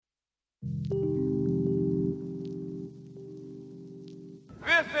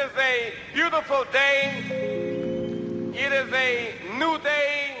a beautiful day. It is a new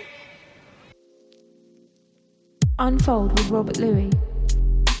day. Unfold with Robert Louis.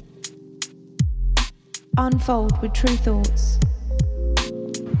 Unfold with True Thoughts.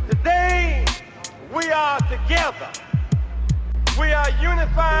 Today we are together. We are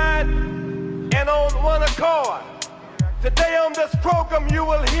unified and on one accord. Today on this program you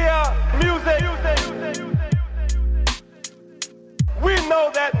will hear music. We know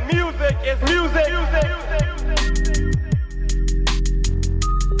that music is music.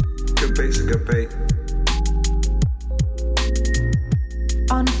 Good bass, good bass.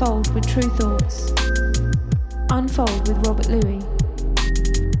 Unfold with True Thoughts. Unfold with Robert Louis.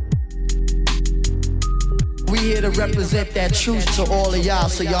 We here to represent that truth to all of y'all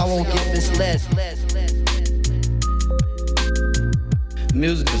so y'all won't get misled.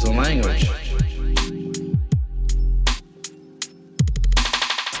 Music is a language.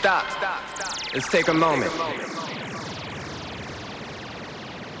 Stop. Let's take a moment.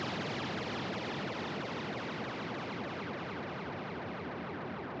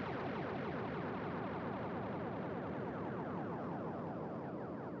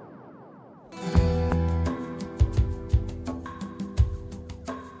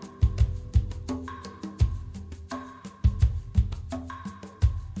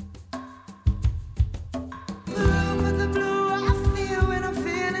 The blue I feel when I'm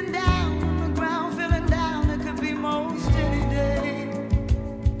feeling down on the ground, feeling down. It could be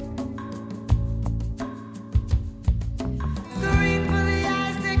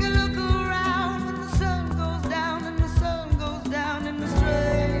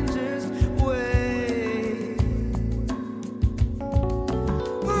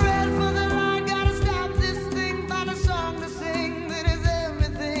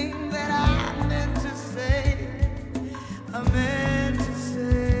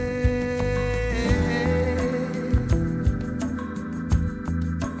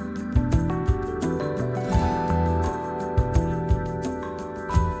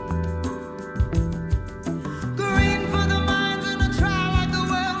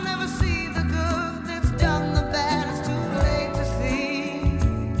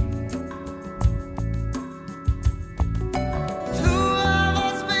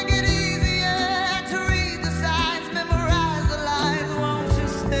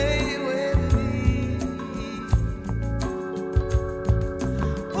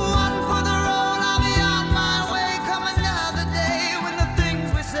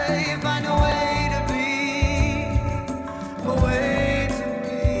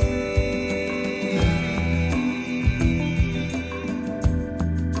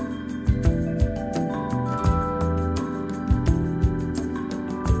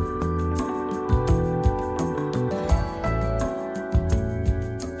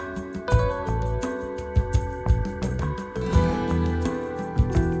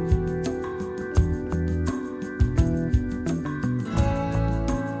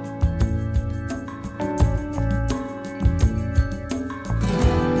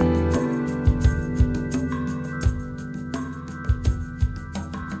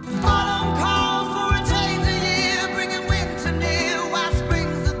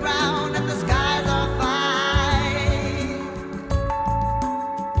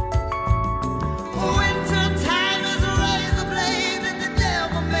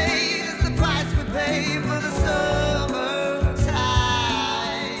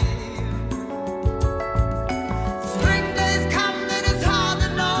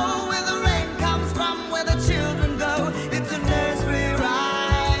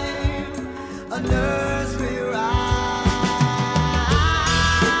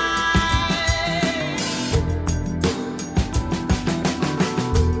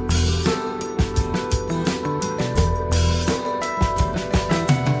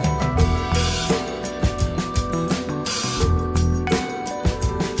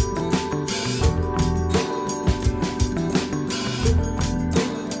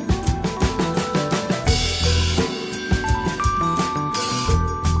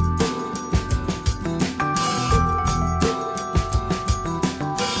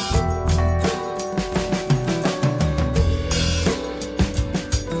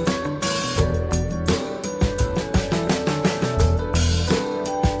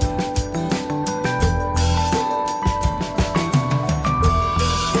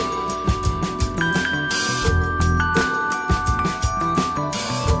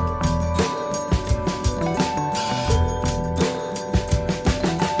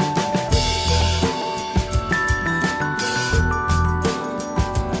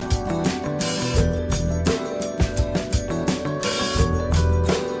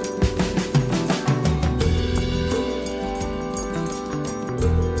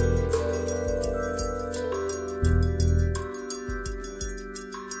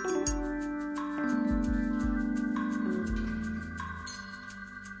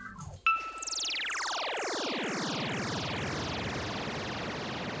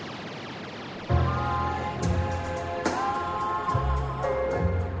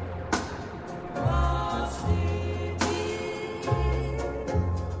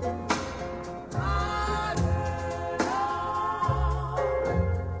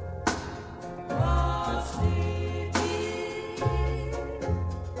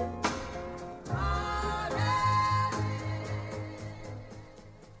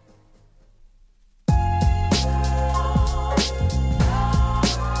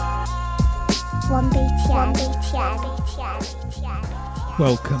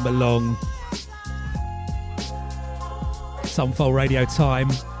Welcome along. Sunfold Radio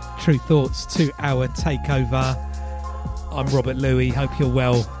time. True Thoughts 2 hour takeover. I'm Robert Louis. Hope you're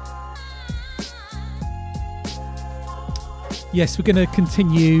well. Yes, we're going to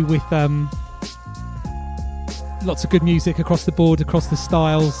continue with lots of good music across the board, across the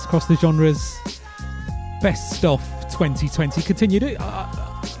styles, across the genres. Best of 2020. Continued it.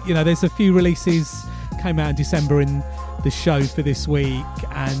 There's a few releases came out in December in the show for this week,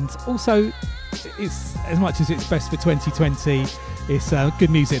 and also it's as much as it's best for 2020, it's good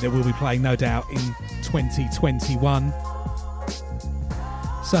music that we'll be playing no doubt in 2021.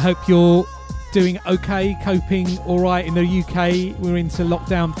 So I hope you're doing okay, coping all right in the UK. We're into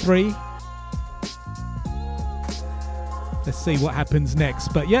lockdown 3. Let's see what happens next,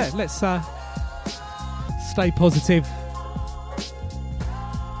 but yeah, let's stay positive,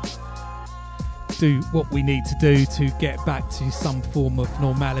 do what we need to do to get back to some form of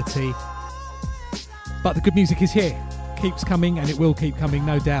normality. But the good music is here, keeps coming, and it will keep coming,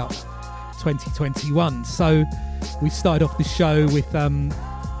 no doubt, 2021. So we started off the show with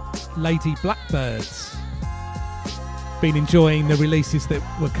Lady Blackbird. Been enjoying the releases that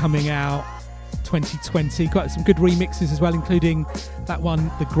were coming out 2020. Got some good remixes as well, including that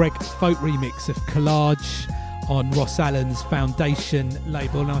one, the Greg Folk remix of Collage on Ross Allen's Foundation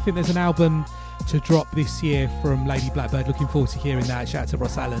label. And I think there's an album to drop this year from Lady Blackbird. Looking forward to hearing that. Shout out to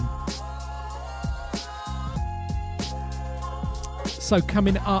Ross Allen. So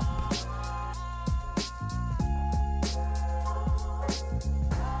coming up,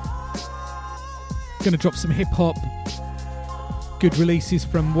 going to drop some hip hop. Good releases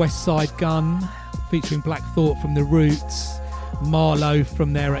from West Side Gun, featuring Black Thought from The Roots, Marlowe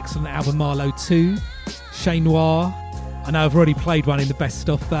from their excellent album Marlowe 2, Chez Noir. I know I've already played one in the best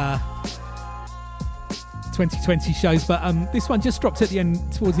of 2020 shows, but this one just dropped towards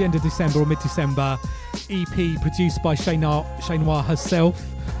the end of December or mid-December. EP produced by Chez Noir herself.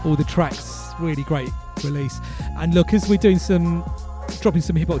 All the tracks, really great release. And look, as we're doing dropping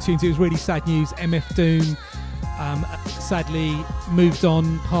some hip hop tunes, it was really sad news. MF Doom sadly moved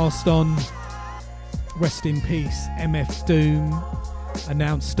on, passed on. Rest in peace, MF Doom.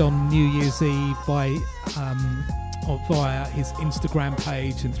 Announced on New Year's Eve via his Instagram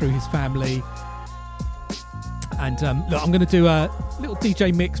page and through his family. And look, I'm going to do a little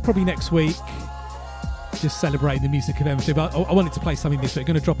DJ mix probably next week, just celebrating the music of MF Doom. But I wanted to play something this week.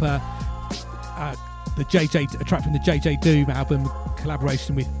 I'm going to drop a track from the JJ Doom album,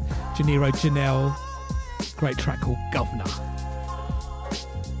 collaboration with Janiro Janelle. Great track called Governor.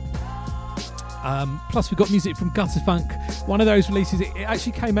 Plus we've got music from Gutter Funk. One of those releases, it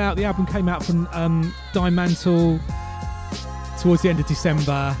actually came out, the album came out from Dimantle towards the end of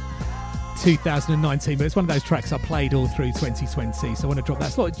December 2019, but it's one of those tracks I played all through 2020, so I want to drop that.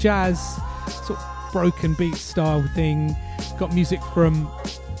 It's a lot of jazz, sort of broken beat style thing. Got music from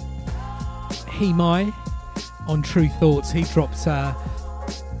Himai on True Thoughts. He dropped a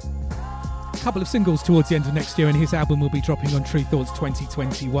couple of singles towards the end of next year, and his album will be dropping on True Thoughts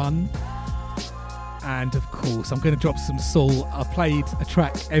 2021. And of course I'm going to drop some soul. I played a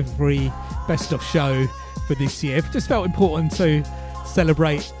track every best of show for this year. It just felt important to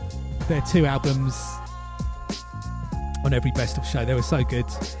celebrate their 2 albums on every best of show. They were so good.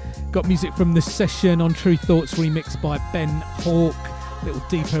 Got music from The Session on True Thoughts, remixed by Ben Hawk. Little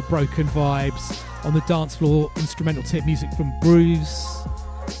deeper broken vibes on the dance floor. Instrumental tip music from Bruce,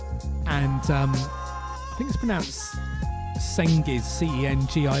 and I think it's pronounced Cengiz,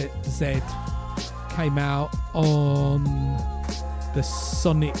 Cengiz. Came out on the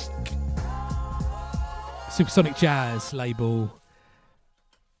Supersonic Jazz label,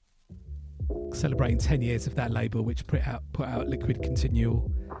 celebrating 10 years of that label, which put out Liquid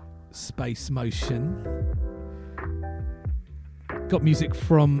Continual Space Motion. Got music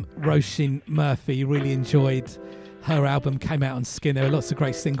from Roisin Murphy. Really enjoyed her album. Came out on Skin. There were lots of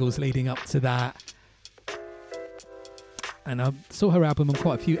great singles leading up to that. And I saw her album on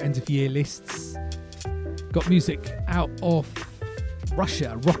quite a few end of year lists. Got music out of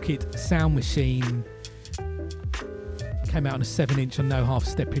Russia. Rocket Sound Machine. Came out on a 7-inch on No Half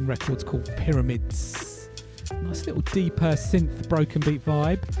Stepping Records called Pyramids. Nice little deeper synth broken beat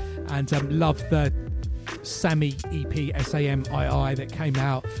vibe. And love the Sammy EP SAMII that came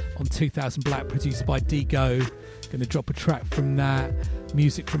out on 2000 Black, produced by Digo. Going to drop a track from that.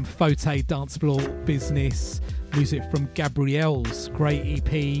 Music from Fote, Dance Floor Business. Music from Gabrielle's great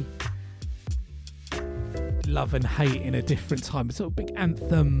EP, Love and Hate in a Different Time. A sort of big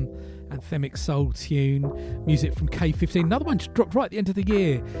anthemic soul tune. Music from K15. Another one just dropped right at the end of the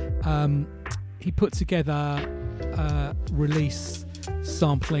year. He put together a release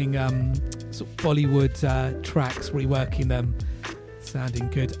sampling sort of Bollywood tracks, reworking them, sounding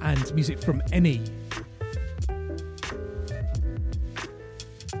good, and music from Eni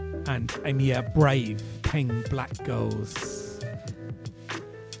and Amia Brave, Peng Black Girls.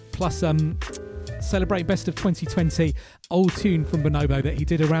 Plus, celebrating Best of 2020, old tune from Bonobo that he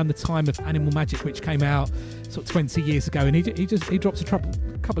did around the time of Animal Magic, which came out sort of 20 years ago, and he drops a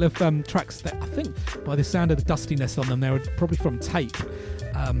couple of tracks that I think, by the sound of the dustiness on them, they were probably from Tape,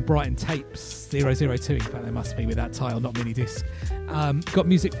 Brighton Tapes 002. In fact, they must be with that title, not mini disc. Got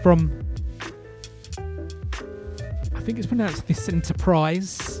music from, I think it's pronounced This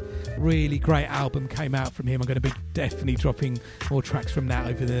Enterprise. Really great album came out from him. I'm going to be definitely dropping more tracks from that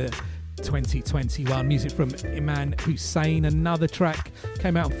over the 2021. Music from Iman Hussein, another track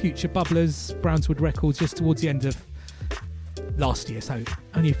came out on Future Bubblers, Brownswood Records, just towards the end of last year, so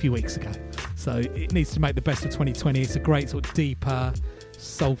only a few weeks ago. So it needs to make the best of 2020. It's a great sort of deeper,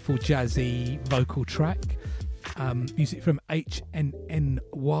 soulful, jazzy vocal track. Music from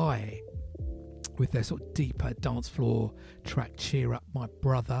HNNY with their sort of deeper dance floor track Cheer Up My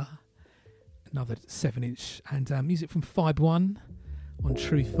Brother, another 7-inch, and music from Fibe One on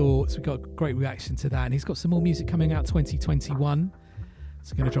True Thoughts. We got a great reaction to that, and he's got some more music coming out 2021.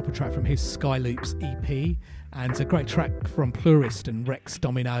 So I'm going to drop a track from his Skyloops EP, and a great track from Plurist and Rex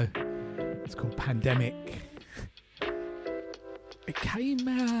Domino. It's called Pandemic. It came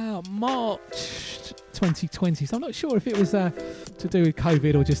out March 2020, so I'm not sure if it was to do with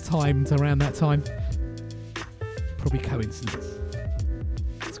COVID or just timed around that time. Probably coincidence.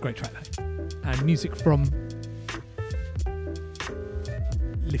 It's a great track though. And music from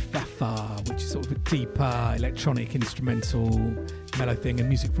Lifafa, which is sort of a deeper electronic instrumental mellow thing, and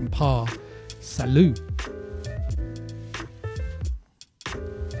music from Pa Salut.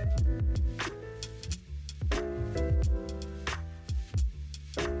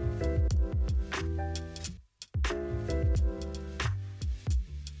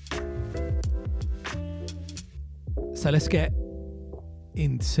 So let's get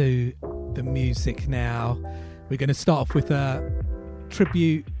into the music now. We're going to start off with a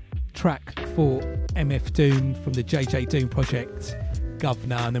tribute track for MF Doom from the JJ Doom project,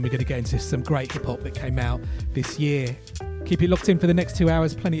 Governor, and then we're going to get into some great hip hop that came out this year. Keep it locked in for the next 2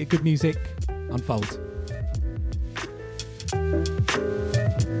 hours. Plenty of good music. Unfold.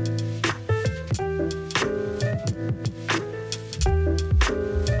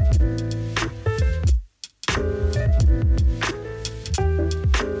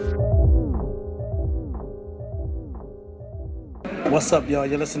 What's up, y'all?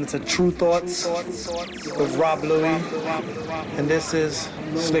 You're listening to True Thoughts with Rob Louie, and this is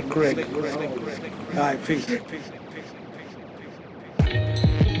Slick Rick. All right, peace.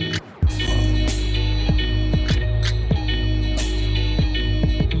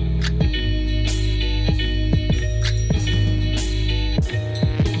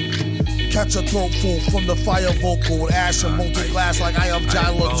 Catch a throat full from the fire vocal with ash and molten glass like I am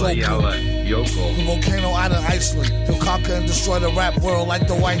Jalo Joko. The volcano out of Iceland, he'll conquer and destroy the rap world like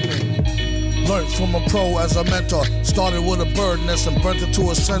the white man. Learned from a pro as a mentor, started with a bird nest and burnt it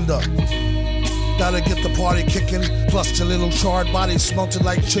to a cinder. Gotta get the party kicking, plus your little charred body smelted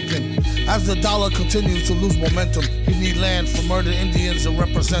like chicken. As the dollar continues to lose momentum, he need land for murdered Indians to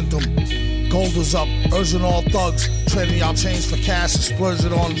represent them. Gold is up, urging all thugs, trading our chains for cash and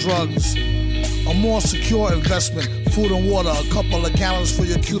splurging on drugs. A more secure investment, food and water, a couple of gallons for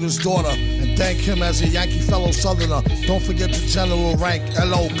your cutest daughter. And thank him as a Yankee fellow Southerner. Don't forget the general rank,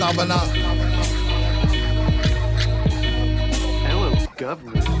 hello, Governor. Hello,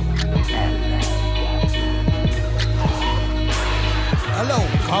 Governor. Hello,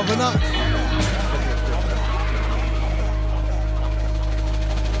 Governor.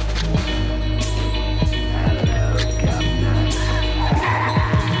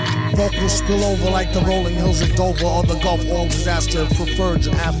 Vocals spill over like the rolling hills of Dover or the Gulf oil disaster, preferred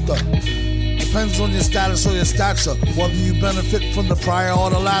after. Depends on your status or your stature, whether you benefit from the prior or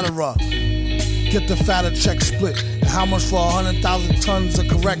the latter. Get the fatter check split, and how much for 100,000 tons of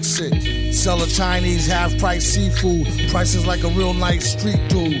correct shit? Sell a Chinese half-price seafood, prices like a real nice street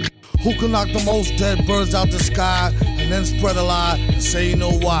dude. Who can knock the most dead birds out the sky and then spread a lie and say you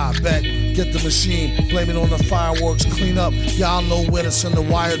know why? Bet, get the machine, blame it on the fireworks, clean up, y'all know where to send the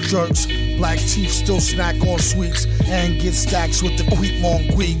wire jerks. Black teeth still snack on sweets and get stacks with the Queek Mon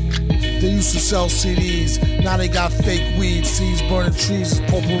Queek. They used to sell CDs, now they got fake weed, seeds burning trees is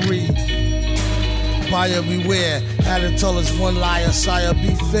potpourri. Buyer beware, had to tell us one liar, sire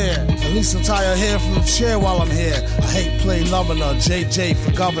be fair. At least I'm tired hair from the chair while I'm here. I hate play loving her, JJ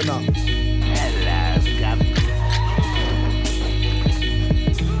for governor. Hello, Governor.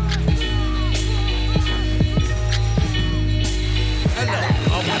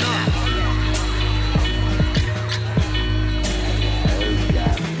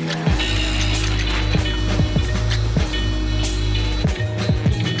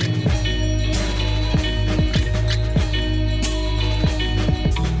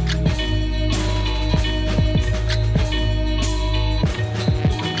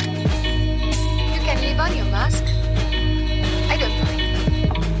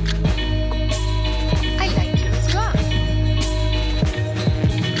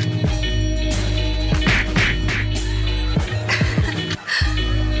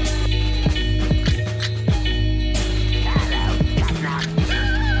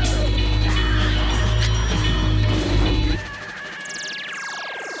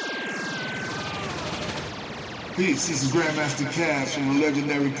 Peace, this is Grandmaster Cass from the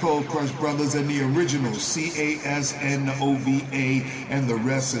legendary Cold Crush Brothers and the original CASNOVA, and the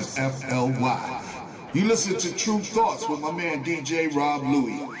rest is FLY. You listen to True Thoughts with my man DJ Rob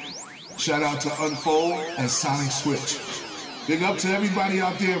Louie. Shout out to Unfold and Sonic Switch. Big up to everybody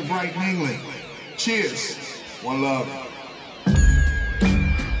out there in Brighton, England. Cheers. One love.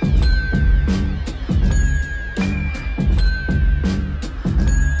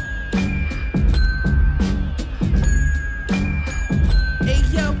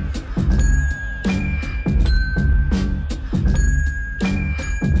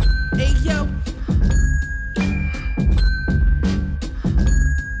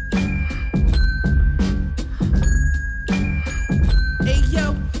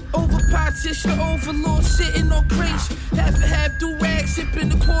 Overlord sitting on crates, half and half do-rag, sipping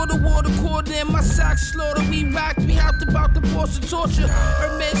the quarter in my socks slaughter. We rocked, we hopped about the Porsche torture.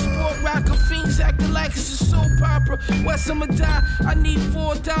 Hermes sport rocker, fiends acting like it's a soap opera. West I'ma die, I need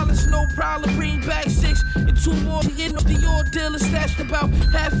 $4, no problem. Bring back 6 and 2 more. Getting off the old dealer, stashed about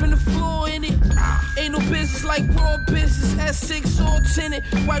half in the floor in it. Ain't no business like raw business. S6 all tinted,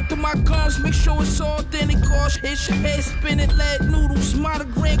 wipe through my gums, make sure it's all authentic. Gosh, hit your head spinning, lead noodles,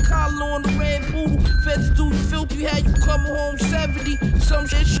 monogram collar on the red poodle. Feds do you filthy, how you come home 70. Some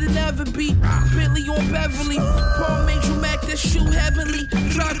shit should never be. Bentley on Beverly, Paul Major Mac, that shoe heavenly.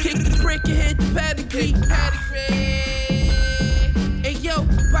 Drop kick the brick and hit the pedigree. Hey yo,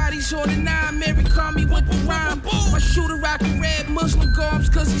 bodies on the 9, Mary call me with the rhyme. My shooter rockin' red Muslim garbs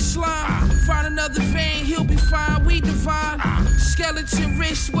cause he slime. Find another vein, he'll be fine, we divine. Skeleton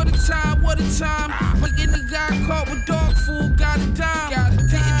wrist, what a time, what a time. But in the guy caught with dog food, got a dime.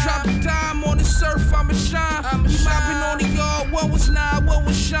 Then you drop a dime on the surf, I'ma shine. We mopping on the yard, what was 9, what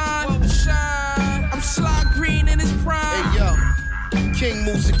was shine? I'm Sly Green in his prime. Hey yo, King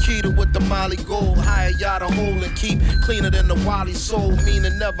Musakita with the Molly Gold. Hire yada hole and keep cleaner than the Wally soul.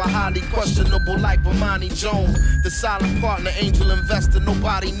 Meaning never highly questionable like Bomani Jones. The silent partner, angel investor,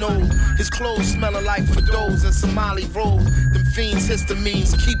 nobody knows. His clothes smelling like Fados and Somali rolls. Them fiends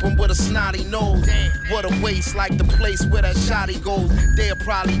histamines keep him with a snotty nose. What a waste, like the place where that shotty goes. They'll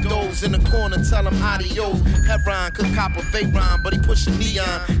probably doze in the corner, tell him adios. Heron could cop a Veyron, but he pushing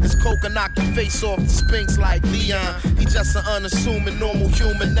neon. His coca knocked the face off the Sphinx like Leon. He just an unassuming normal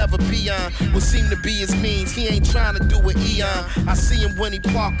human, never beyond what seem to be his means. He ain't trying to do it eon. I see him when he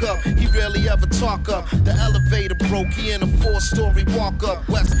park up, he rarely ever talk up. The elevator broke, he in a 4-story walk up.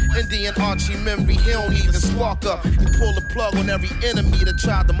 West Indian Archie memory, he don't even spark up. He pull the plug on every enemy that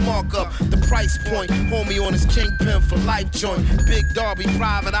tried to mark up the price point. Homie on his kingpin for life joint. Big Darby,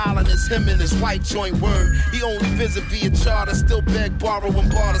 private island is him and his white joint word. He only visit via charter, still beg, borrow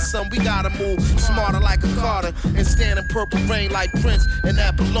and barter. Son, we gotta move smarter like a Carter and stand in purple rain like Prince in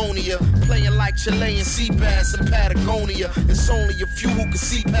Apollonia. Playing like Chilean sea bass in Patagonia. It's only a few who can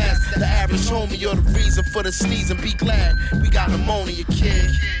see past the average homie or the reason for the sneeze and be glad we got pneumonia,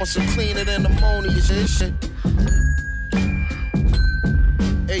 kid. On some cleaner than ammonia shit.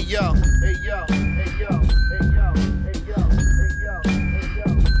 Hey yo, hey yo, hey yo, hey yo, hey yo, hey yo, hey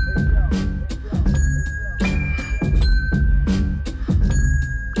yo, hey yo.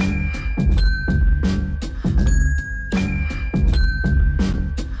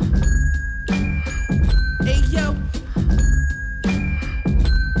 Hey yo.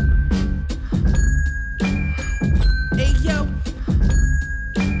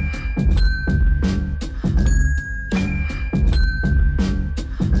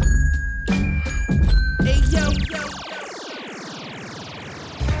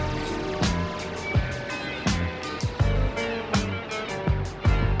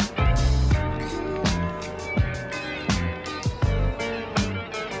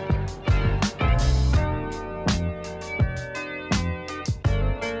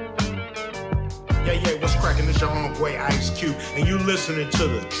 And you listening to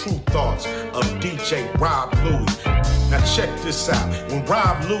the True Thoughts of DJ Rob Louie. Now check this out. When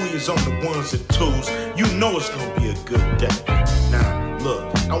Rob Louie is on the ones and twos, you know it's gonna be a good day. Now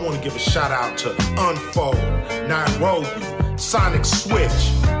look, I want to give a shout out to Unfold, Nairobi, Sonic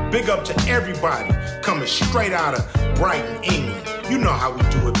Switch. Big up to everybody coming straight out of Brighton, England. You know how we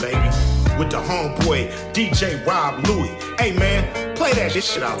do it, baby. With the homeboy DJ Rob Louie. Hey man, play that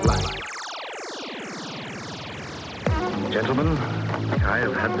shit out loud. Gentlemen, I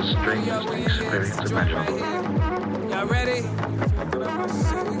have had the strangest experience imaginable. Y'all ready?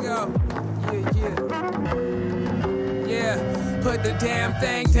 Here we go. Yeah. Put the damn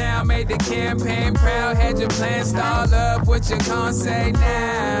thing down, made the campaign proud. Had your plan stalled up, what you gon' say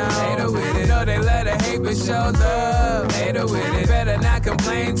now? Hater with it, oh they love to hate, hate but show love. Hater with it, better not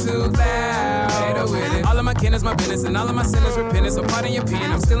complain too loud. Hater with it. All of my kin is my business and all of my sin is repentance. So pardon your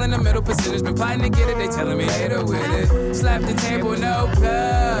pen, I'm still in the middle percentage. Been plotting to get it, they telling me hater with it. Slap the table, no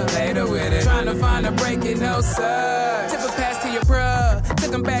plug. Hater with it. Trying to find a break it, no sir. Tip a pass to your bruh.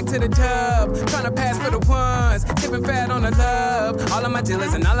 Took him back to the tub. Trying to pass for the ones. Tipping fat on the love. All of my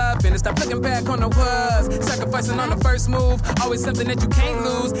dealers and all I've been. Stop looking back on the was. Sacrificing on the first move. Always something that you can't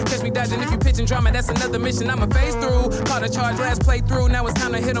lose. Catch me dodging if you pitching drama. That's another mission I'ma face through. Caught a charge last playthrough. Now it's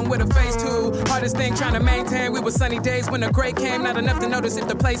time to hit them with a phase two. Hardest thing trying to maintain. We were sunny days when the gray came. Not enough to notice if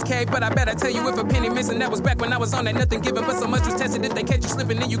the place caved. But I bet I tell you if a penny missing. That was back when I was on that nothing given. But so much was tested. If they catch you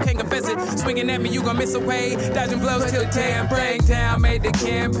slipping, then you can't confess it. Swinging at me, you gon' miss away. Dodging blows till damn breakdown. Made the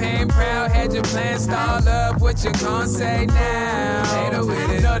campaign proud. Had your plan stalled up. What you gon' say now? Hater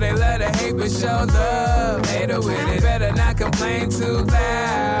with it. Know they love to hate but show love. Hater with it. Better not complain too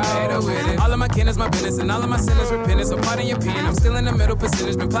loud. Hater with it. All of my kin is my business and all of my sin is repentance. So pardon your pen. I'm still in the middle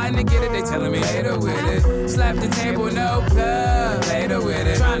percentage. Been plotting to get it. They telling me hater with it. Slap the table, no plug. Hater with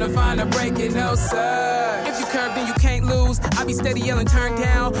it. Trying to find a break it, no sir. If you curve, then you can't lose. I be steady yelling, turn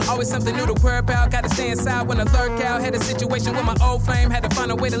down. Always something new to worry about. Gotta stay inside when I lurk out. Had a situation with my old flame. Had to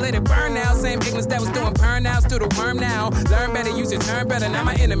find a way to let it burn out. Same ignorance that was doing burnouts. Still the worm now. Learn better, use your turn better. Now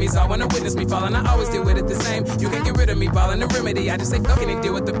my enemies all wanna witness me falling. I always deal with it the same. You can't get rid of me, ballin' the remedy. I just say fucking and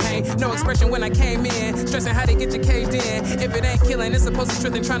deal with the pain. No expression when I came in. Stressing how they get you caged in. If it ain't killing, it's supposed to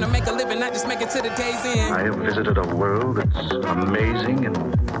strengthen. Trying to make a living, not just make it to the day's end. I have visited a world that's amazing and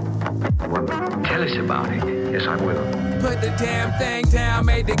wonderful. Tell us about it. Yes, I will. Put the damn thing down,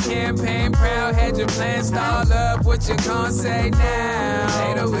 made the campaign proud. Had your plan stalled up, what you gon' say now?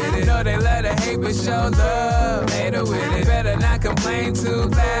 Hater with it. Know they love to hate but show love. Hater with it. Better not complain too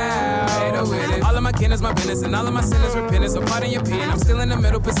loud. Hater with it. All of my kin is my business and all of my sin is repentance. So pardon your pen, I'm still in the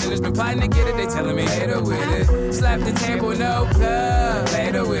middle percentage. Been plotting to get it, they telling me hater with it. Slap the table, no plug.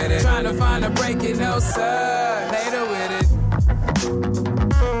 Hater with it. Trying to find a break it, no sir. Hater with it.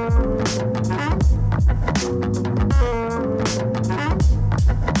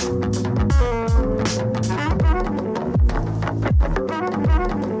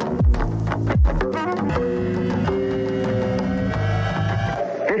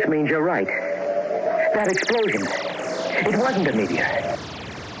 This means you're right. That explosion, it wasn't a meteor.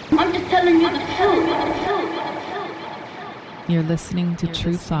 I'm just telling you the truth. You're listening to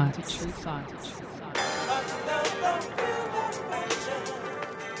True Thoughts.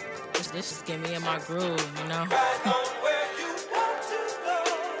 This just get me in my groove, you know?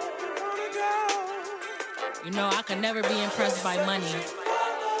 You know, I can never be impressed by money.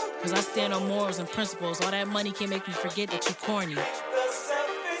 Cause I stand on morals and principles. All that money can make me forget that you corny.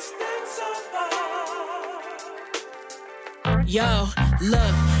 Yo,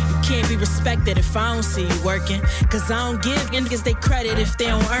 look, you can't be respected if I don't see you working. Cause I don't give niggas they credit if they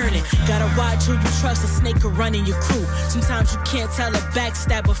don't earn it. Gotta watch who you trust, a snake could run in your crew. Sometimes you can't tell a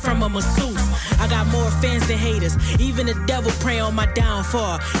backstabber from a masseuse. I got more fans than haters. Even the devil pray on my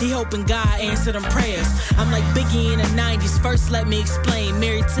downfall. He hoping God answer them prayers. I'm like Biggie in the 90s. First let me explain.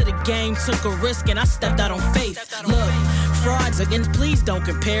 Married to the game, took a risk and I stepped out on faith. Look, frauds again, please don't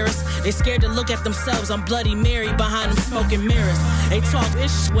compare us. They scared to look at themselves. I'm Bloody Mary behind them smoking mirrors. They talk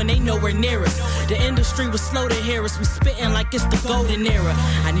ish when they nowhere near us. The industry was slow to hear us. We spitting like it's the golden era.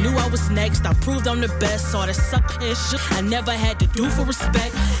 I knew I was next. I proved I'm the best. Saw the sucker shit I never had to do for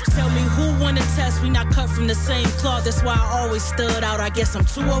respect. Tell me who won the test. We not cut from the same cloth. That's why I always stood out. I guess I'm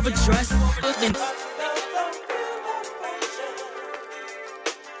too overdressed.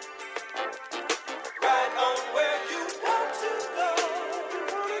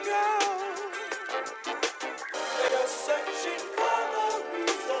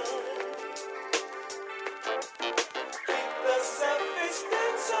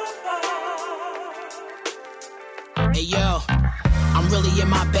 Hey yo, I'm really in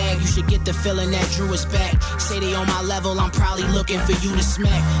my bag. You should get the feeling that Drew is back. Say they on my level, I'm probably looking for you to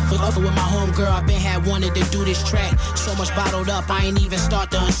smack. But over with my homegirl, I been had wanted to do this track. So much bottled up, I ain't even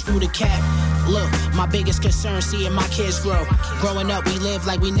start to unscrew the cap. Look, my biggest concern, seeing my kids grow. Growing up, we live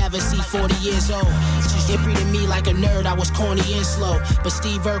like we never see 40 years old. They treated me like a nerd, I was corny and slow. But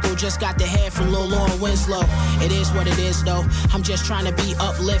Steve Urkel just got the head from Lil Laura Winslow. It is what it is though, I'm just trying to be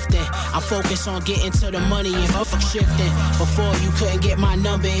uplifting. I'm focused on getting to the money and fuck shifting. Before you couldn't get my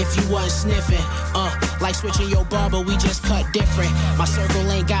number if you wasn't sniffing. Like switching your barber, we just cut different. My circle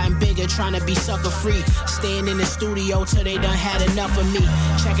ain't gotten bigger, trying to be sucker free. Staying in the studio till they done had enough of me.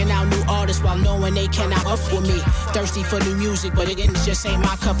 Checking out new artists while knowing they cannot up with me. Thirsty for new music, but it just ain't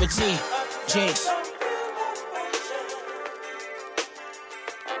my cup of tea. Jinx.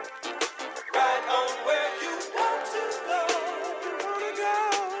 Right on where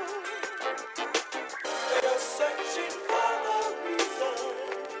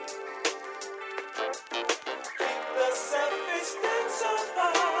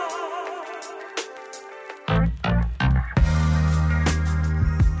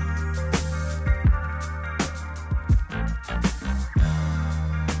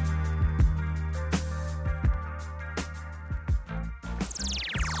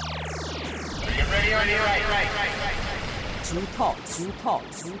Ready on your right. True Thoughts.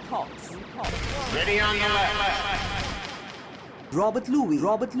 Ready on the left. Robert Louis.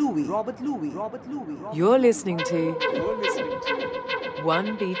 You're listening to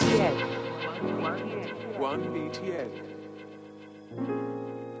 1BTN. 1BTN.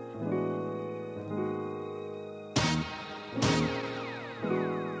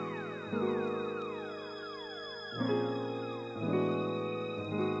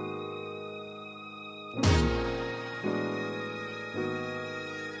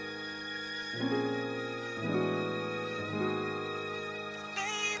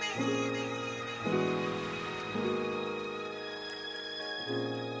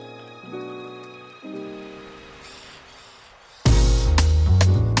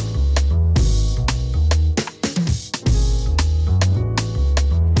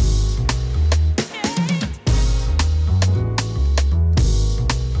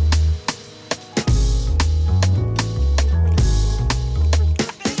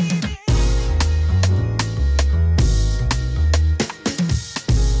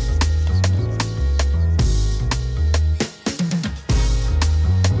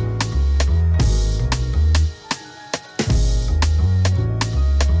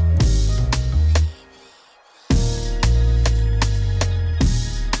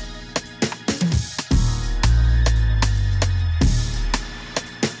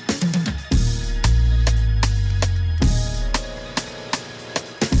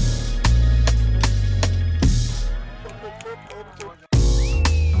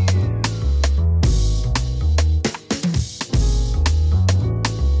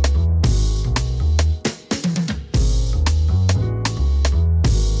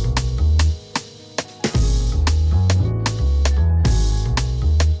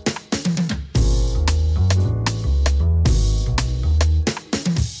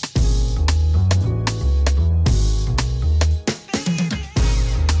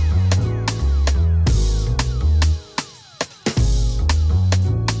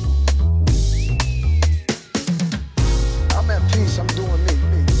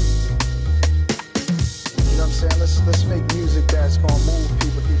 Let's make music that's gonna move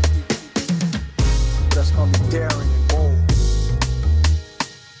people, that's gonna be daring and bold.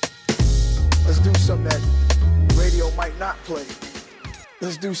 Let's do something that radio might not play.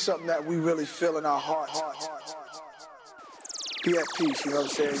 Let's do something that we really feel in our hearts. Be at peace, you know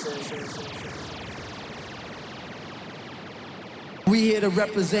what I'm saying? We here to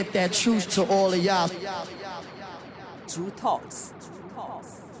represent that truth to all of y'all. True Thoughts.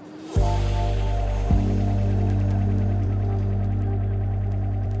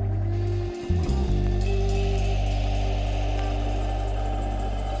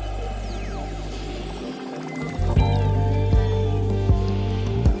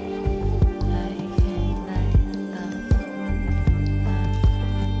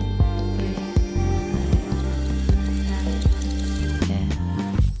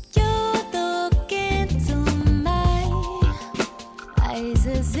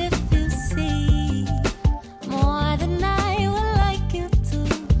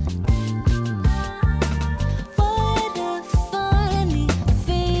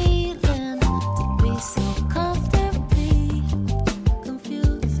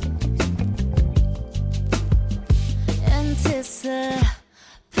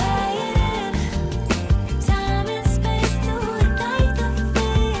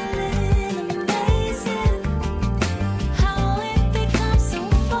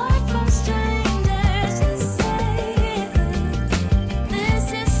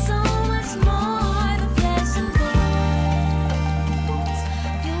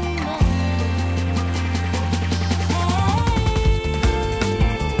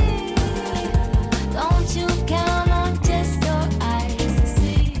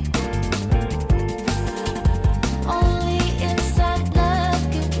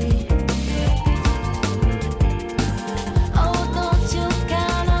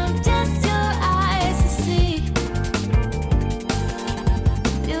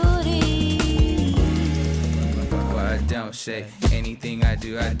 Say anything I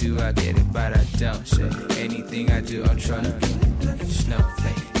do, I get it, but I don't say anything I do, I'm trying to be like a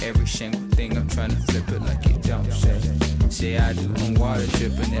snowflake. Every single thing I'm trying to flip it like you don't say I do, I'm water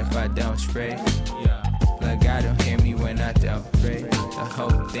dripping if I don't spray. Like I don't hear me when I don't pray. The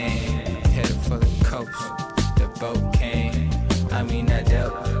whole thing, headed for the coast. The boat came, I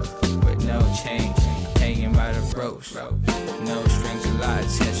dealt with no change. Hanging by the ropes, no strings, a lot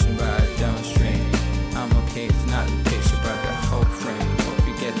of tension, but I don't strain. I'm okay if not the picture, but the whole frame. Hope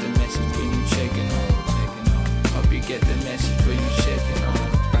you get the message when you checking on. Hope you get the message when you checking on.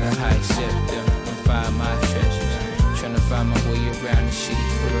 The high step them, I'm find my way around the city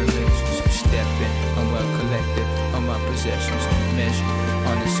for relations. Stepping, I'm well collected on my possessions. Measure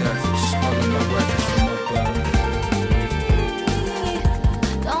on the surface, all of my weapons from above.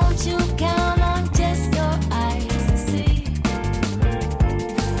 Don't you count on just your eyes to see.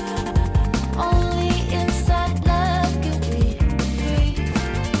 Only inside love can be free.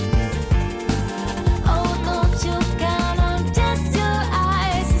 Oh, don't you count on just your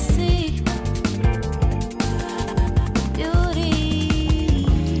eyes to see beauty.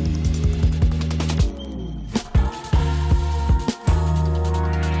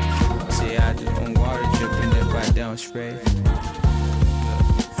 See, I just want water dripping if I don't spray.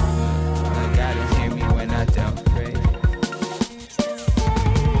 Gotta hear me when I don't pray.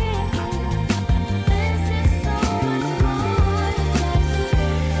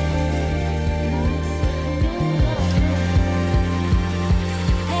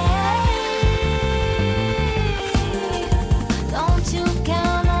 Don't you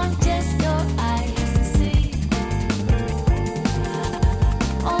count on just your eyes to see.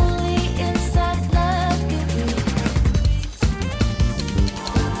 Only inside love can be.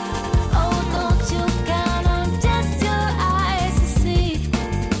 Oh, don't you count on just your eyes to see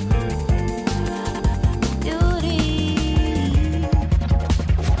beauty.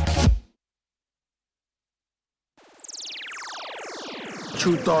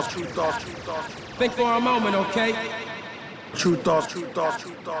 True thoughts, true thoughts, true thoughts. Think for a moment, okay? True thoughts, true thoughts,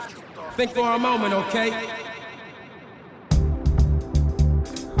 true thoughts, true thoughts. Think for a moment, okay?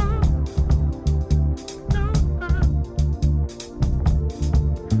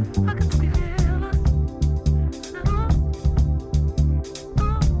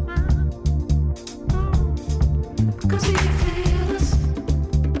 Cause we can feel us.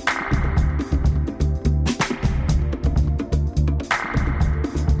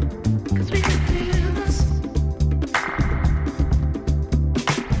 Cause we can feel us.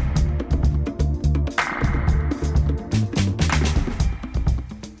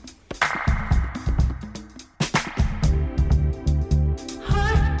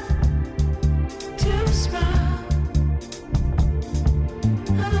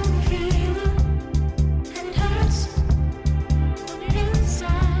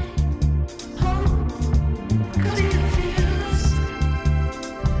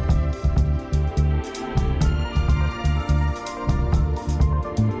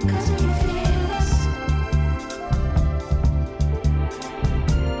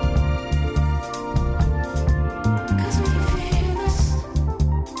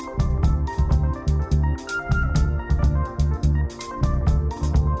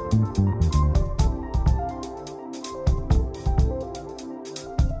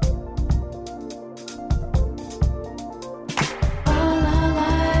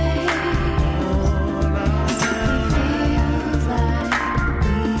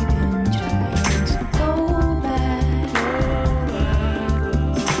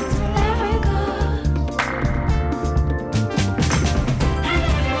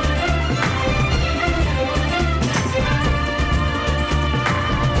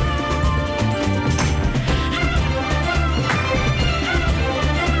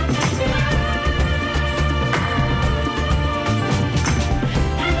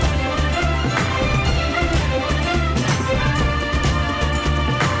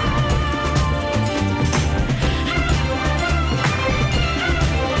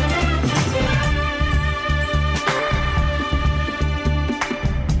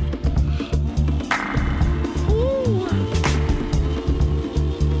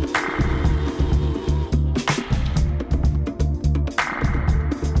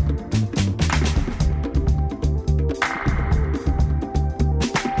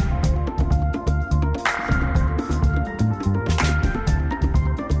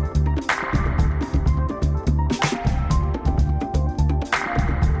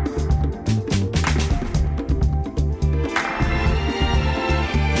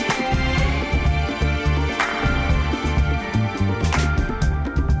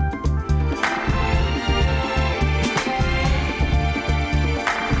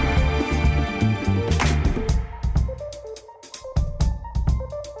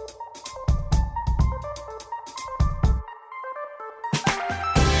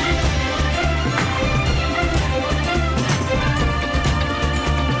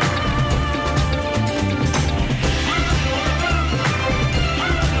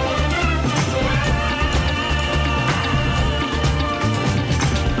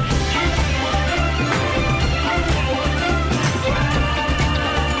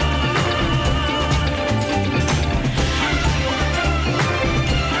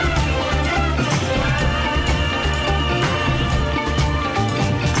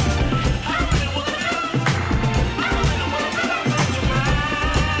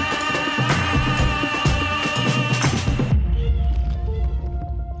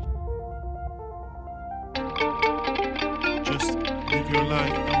 your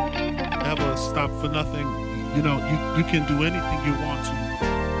life. Don't ever stop for nothing. You know, you can do anything you want to.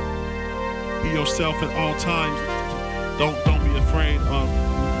 Be yourself at all times. Don't be afraid of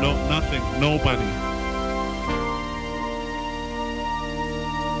nothing, nobody.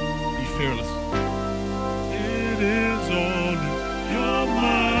 Be fearless. It is all in your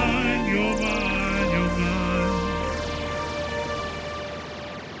mind, your mind, your mind.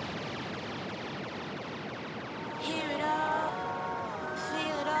 Hear it all,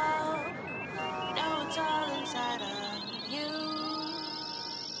 feel it all. Know it's all inside of you.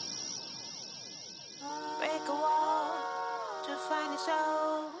 Break a wall to find your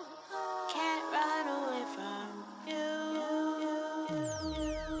soul. Can't run away from you.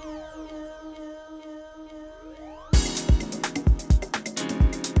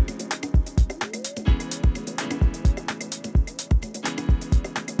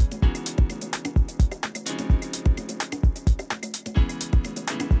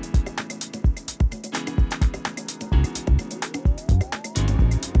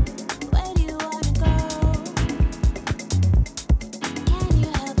 Where do you wanna go? Can you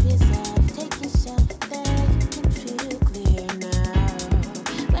help yourself?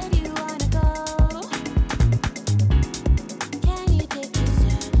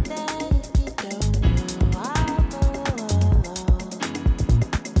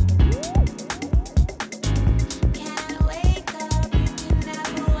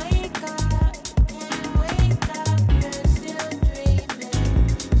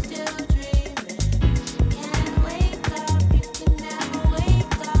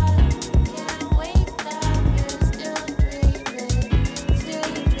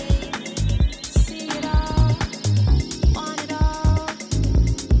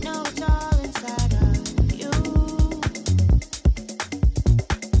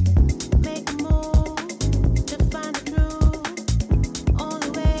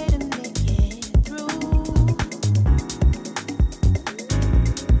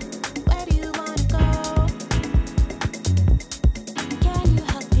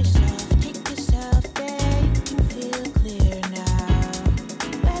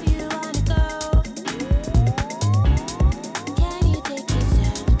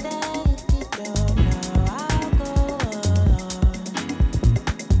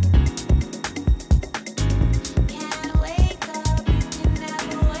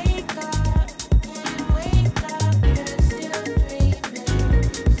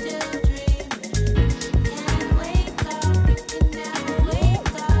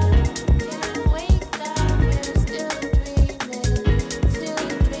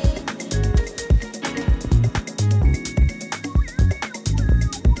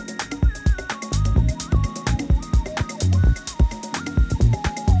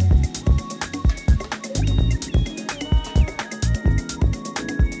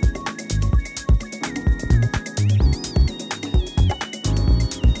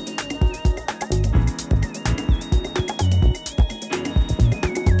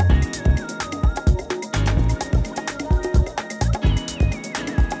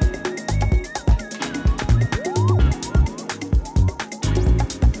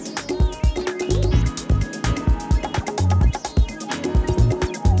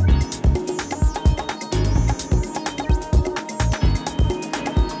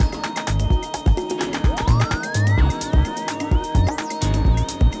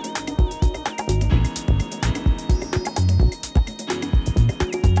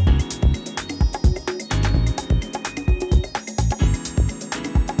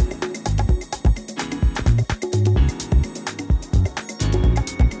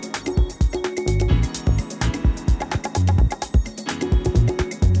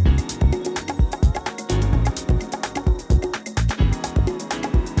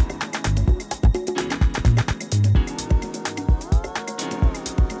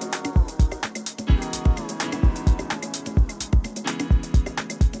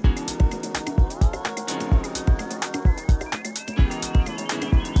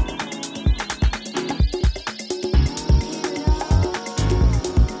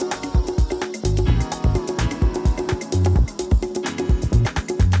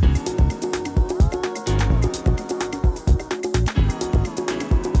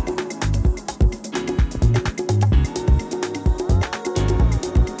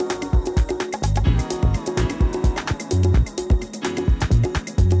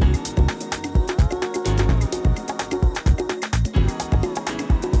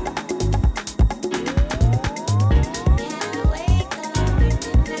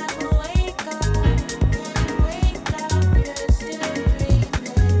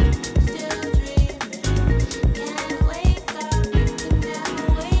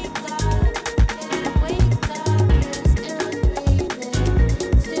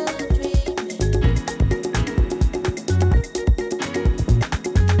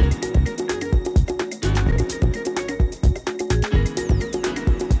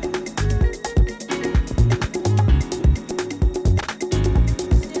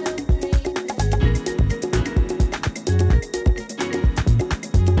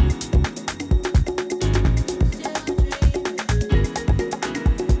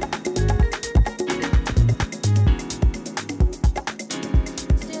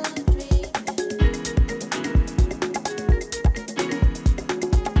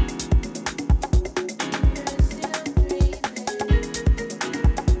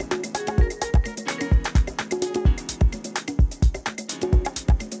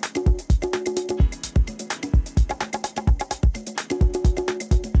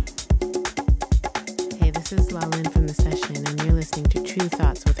 This is Lalin from The Session, and you're listening to True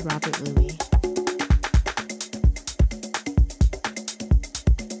Thoughts with Robert Louis.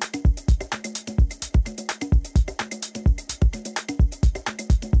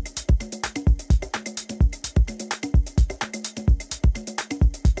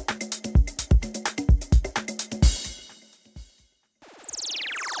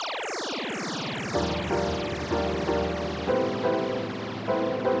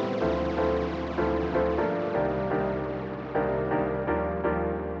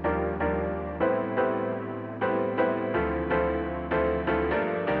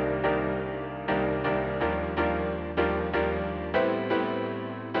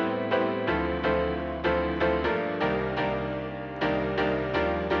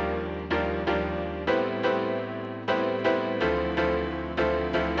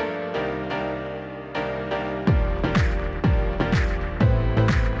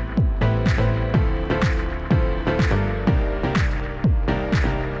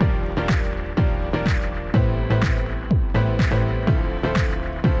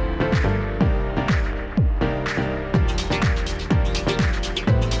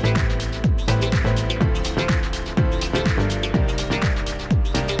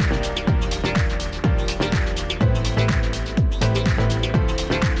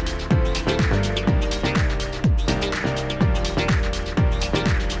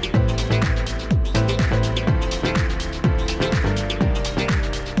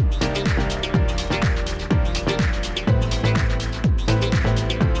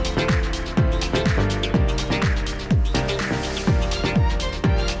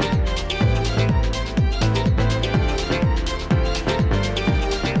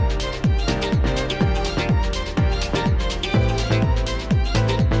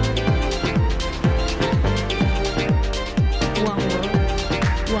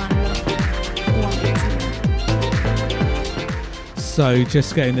 So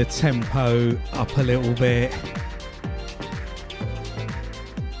just getting the tempo up a little bit.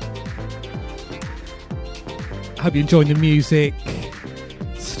 Hope you're enjoying the music.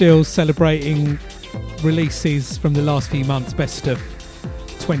 Still celebrating releases from the last few months, best of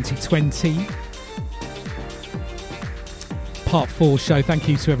 2020. Part 4 show. Thank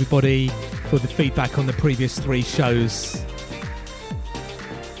you to everybody for the feedback on the previous 3 shows.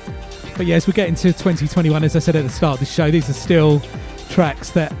 But yeah, as we get into 2021, as I said at the start of the show, these are still tracks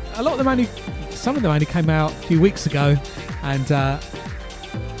that some of them only came out a few weeks ago, and I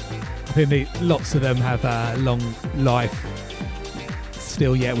think lots of them have a long life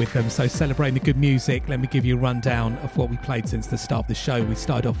still yet with them. So celebrating the good music, let me give you a rundown of what we played since the start of the show. We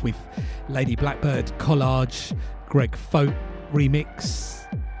started off with Lady Blackbird Collage, Greg Folk remix,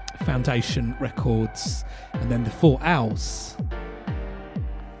 Foundation Records, and then the Four Owls.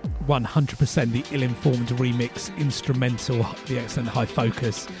 100% the Ill-Informed remix instrumental, the excellent High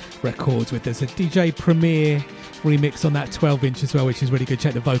Focus Records. There's a DJ Premier remix on that 12-inch as well, which is really good.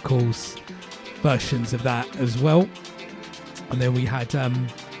 Check the vocals versions of that as well. And then we had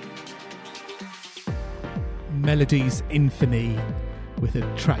Melodies Infamy with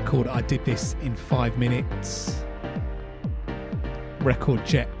a track called I Did This in 5 Minutes. Record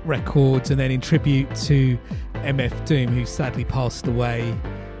Jet Records, and then in tribute to MF Doom, who sadly passed away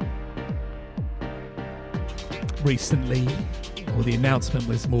recently, or the announcement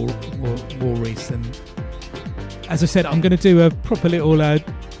was more recent. As I said, I'm going to do a proper little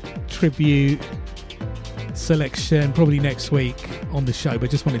tribute selection probably next week on the show, but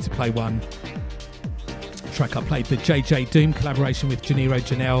just wanted to play one track. I played the JJ Doom collaboration with Janiro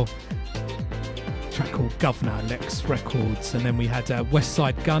Janelle, track called Governor, Lex Records, and then we had West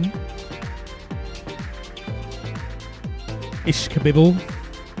Side Gun, Ishkabibble,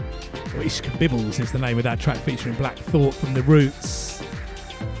 or Ishkabibbles is the name of that track, featuring Black Thought from The Roots.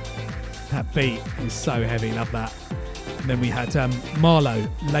 That beat is so heavy, love that. And then we had Marlowe,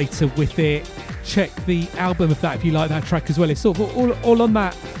 Later With It. Check the album of that if you like that track as well. It's sort of all on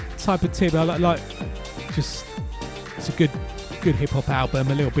that type of tip. I like just, it's a good hip hop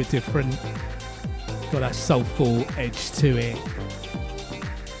album, a little bit different, got that soulful edge to it.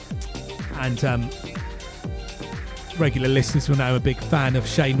 And regular listeners will know I'm a big fan of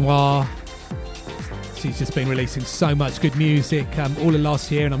Shay Noir. She's just been releasing so much good music all of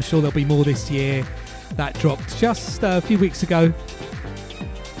last year, and I'm sure there'll be more this year. That dropped just a few weeks ago.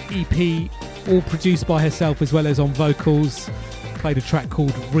 EP, all produced by herself as well as on vocals. Played a track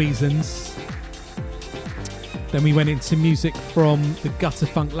called Reasons. Then we went into music from the Gutter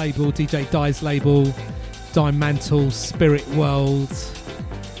Funk label, DJ Dye's label, Dime Mantle, Spirit World.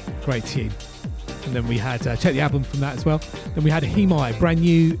 Great tune. And then we had, check the album from that as well. Then we had Himai, brand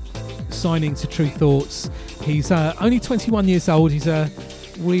new signing to True Thoughts. He's only 21 years old. He's a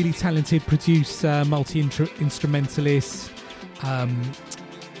really talented producer, multi-instrumentalist.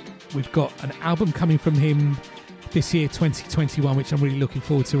 We've got an album coming from him this year, 2021, which I'm really looking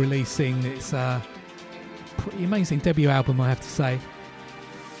forward to releasing. It's a pretty amazing debut album, I have to say.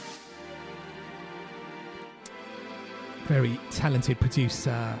 Very talented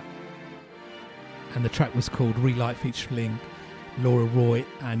producer. And the track was called Relight, featuring Laura Roy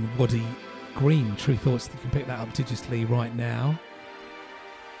and Waddy Green. True Thoughts, you can pick that up digitally right now.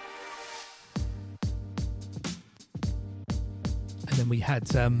 And then we had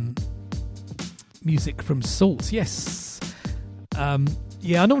music from Salt. Yes. I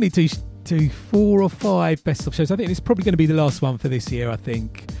normally do 4 or 5 best of shows. I think it's probably going to be the last one for this year. I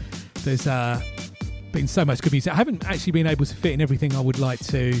think there's been so much good music. I haven't actually been able to fit in everything I would like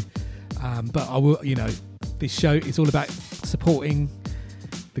to, but I will. This show is all about supporting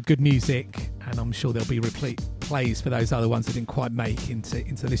the good music, and I'm sure there'll be repeat plays for those other ones that didn't quite make into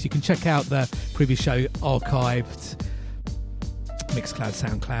this. You can check out the previous show archived, Mixcloud,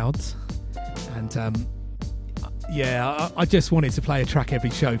 SoundCloud, and I just wanted to play a track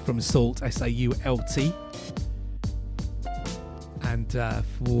every show from Salt, SAULT. And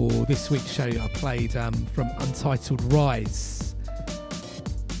for this week's show, I played from Untitled Rise,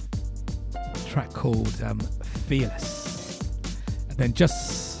 a track called Fearless. And then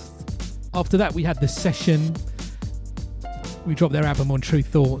just after that, we had The Session. We dropped their album on True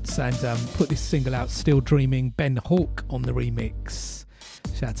Thoughts and put this single out, Still Dreaming. Ben Hawk on the remix.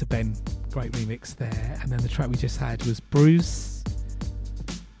 Shout out to Ben, great remix there. And then the track we just had was Bruise,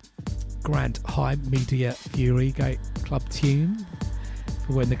 Grant High Media Fury, great club tune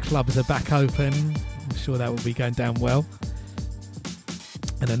for when the clubs are back open. I'm sure that will be going down well.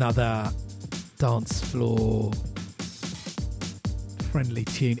 And another dance floor friendly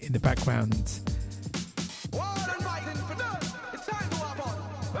tune in the background.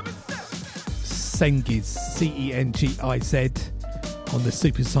 Cengiz, Cengiz, on the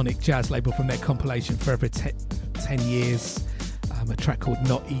Supersonic Jazz label from their compilation Forever 10 Years. A track called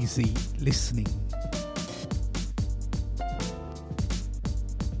Not Easy Listening.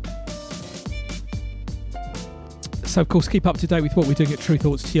 So, of course, keep up to date with what we're doing at True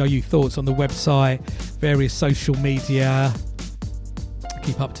Thoughts, TRU Thoughts, on the website, various social media.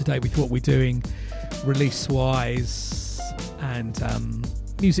 Keep up to date with what we're doing release-wise and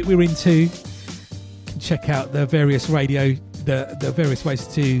music we're into. You can check out the various radio, the various ways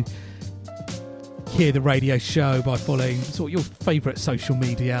to hear the radio show by following sort of your favourite social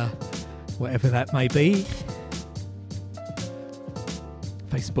media, whatever that may be.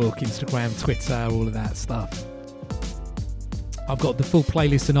 Facebook, Instagram, Twitter, all of that stuff. I've got the full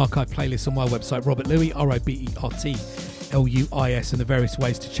playlist and archive playlist on my website, Robert Louis, RobertLuis, and the various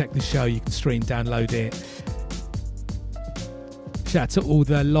ways to check the show. You can stream, download it. Shout out to all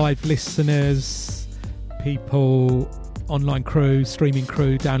the live listeners, people, online crew, streaming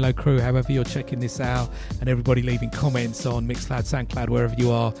crew, download crew, however you're checking this out, and everybody leaving comments on Mixcloud, SoundCloud, wherever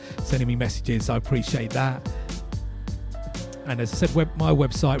you are, sending me messages. I appreciate that. And as I said, my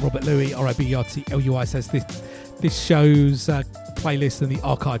website, Robert Louis, RobertLuis, says this show's playlist and the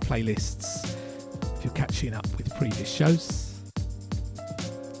archive playlists, if you're catching up with previous shows.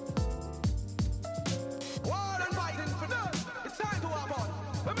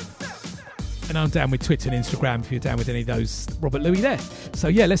 And I'm down with Twitter and Instagram if you're down with any of those. Robert Louis there. So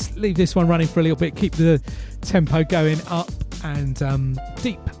yeah, let's leave this one running for a little bit, keep the tempo going up, and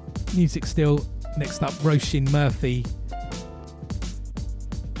deep music still. Next up, Roisin Murphy,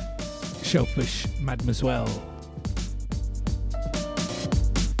 Shellfish Mademoiselle.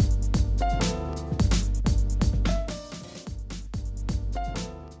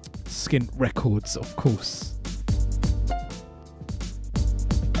 Skint Records, of course.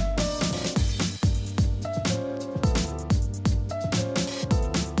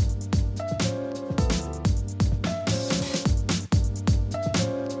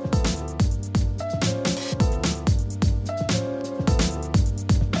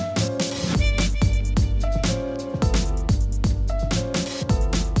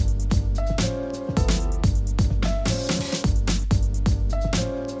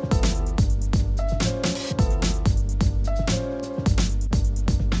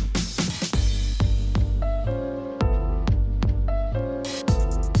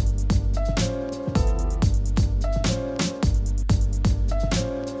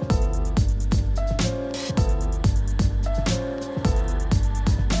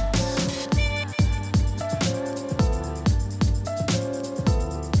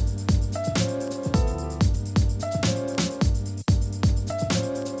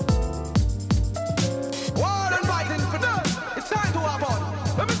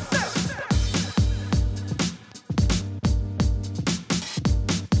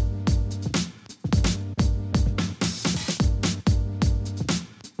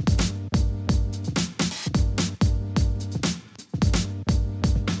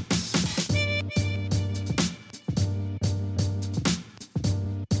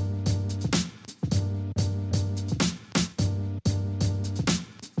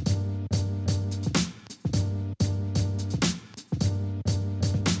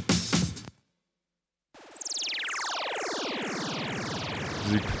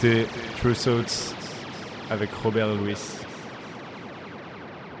 Vous écoutez True Thoughts avec Robert Louis.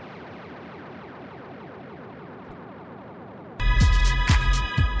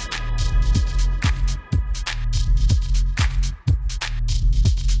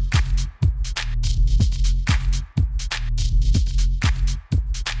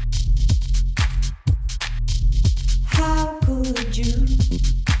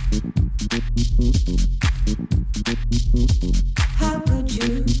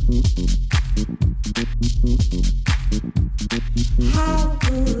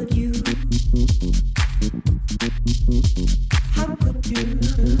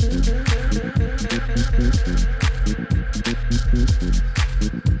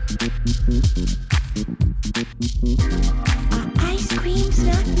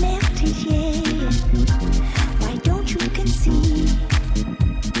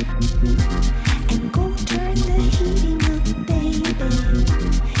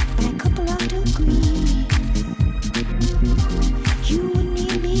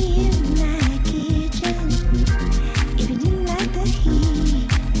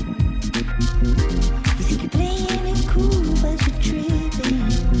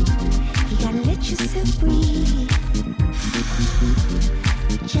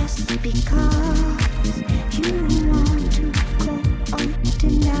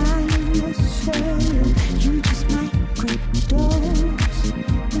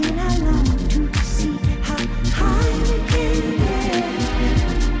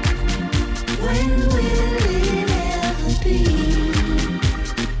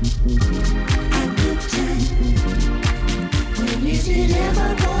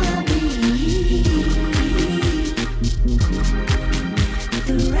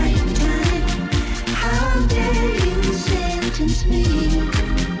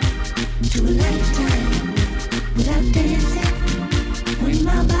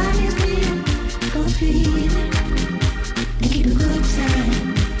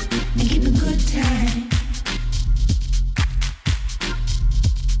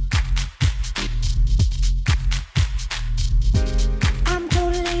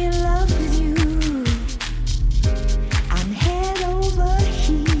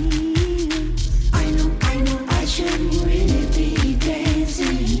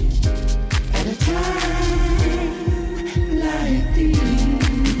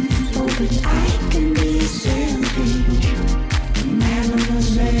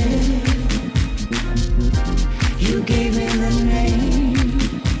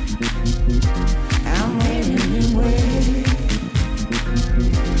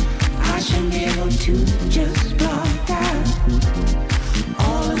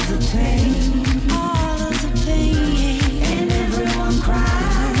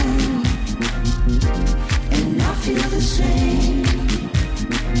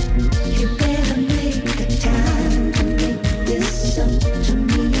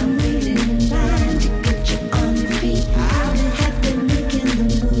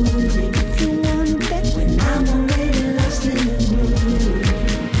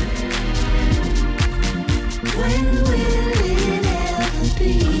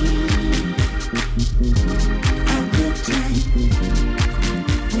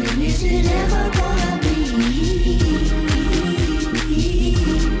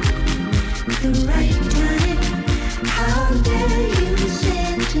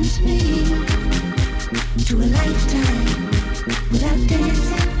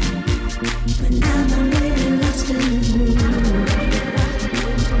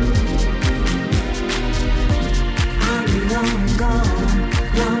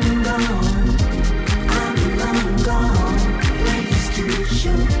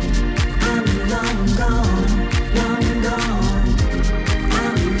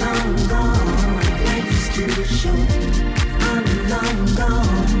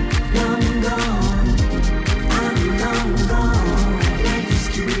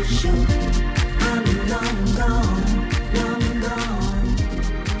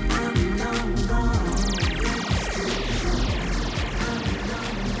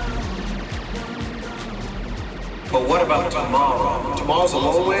 But what about tomorrow? Tomorrow's a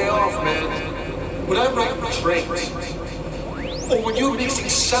long way off, man. When I write trains, or when you're mixing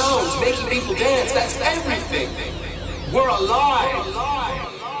sounds, making people dance, that's everything. We're alive.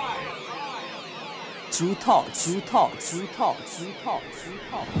 True Thoughts, True Thoughts, True Thoughts, True Thoughts, True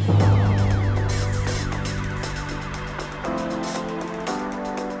Thoughts.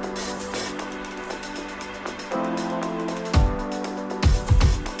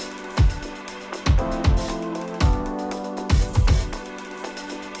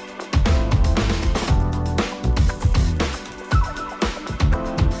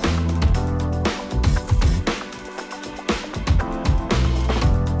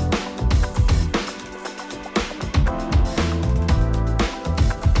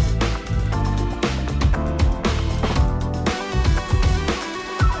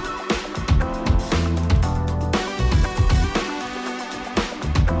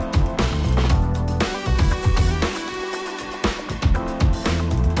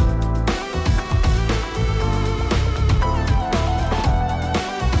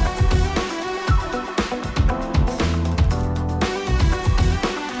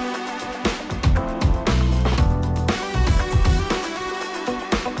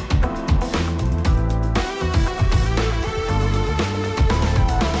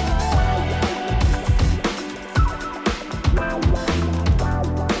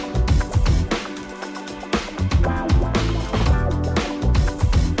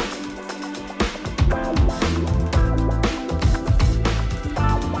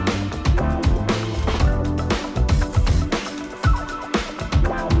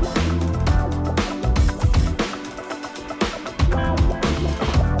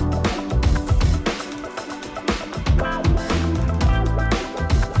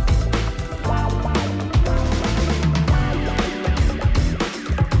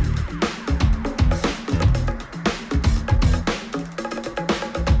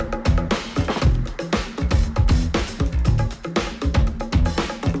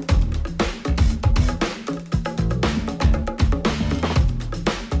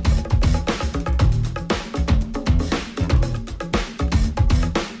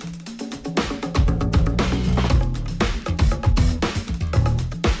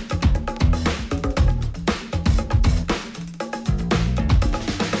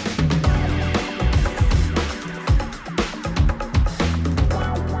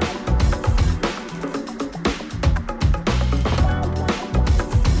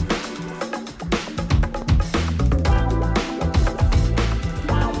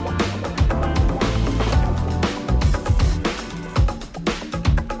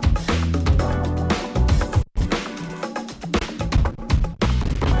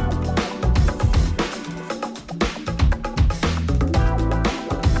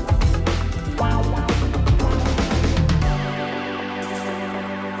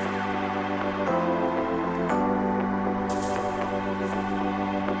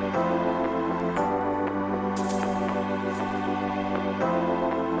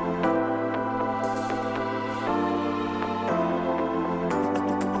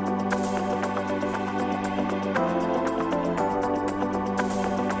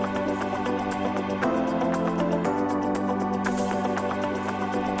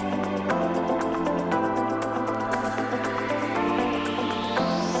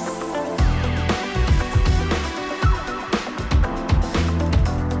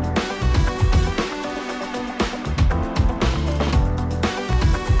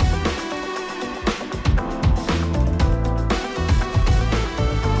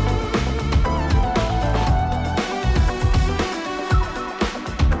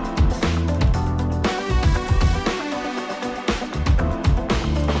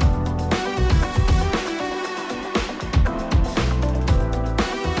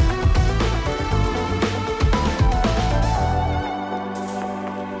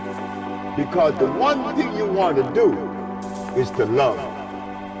 Because the one thing you want to do is to love.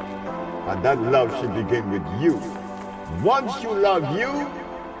 And that love should begin with you. Once you love you,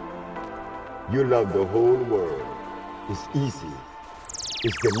 you love the whole world. It's easy.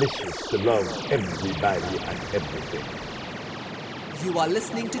 It's delicious to love everybody and everything. You are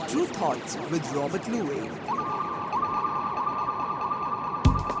listening to True Thoughts with Robert Louis.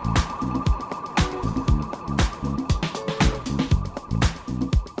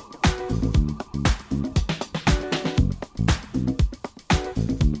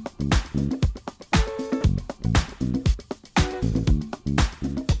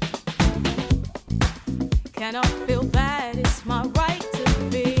 Cannot feel bad, it's my right to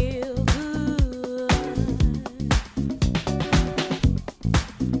feel good.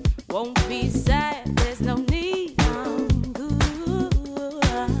 Won't be sad, there's no need, I'm good.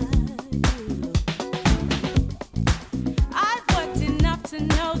 I've worked enough to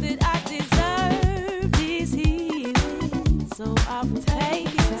know that I deserve this healing, so I will take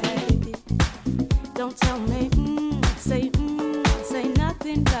it. Don't tell me, say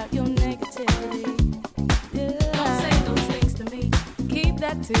nothing about your negativity.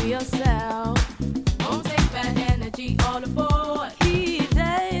 To yourself. Don't take bad energy all aboard. Keep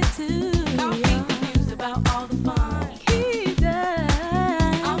that too. Don't be confused about all the fun. Keep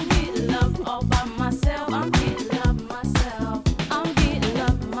that. I'm getting love all by myself. I'm getting love myself. I'm getting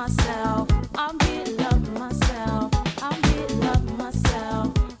love myself. I'm getting love myself. I'm getting love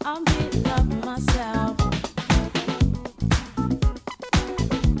myself. I'm getting love myself.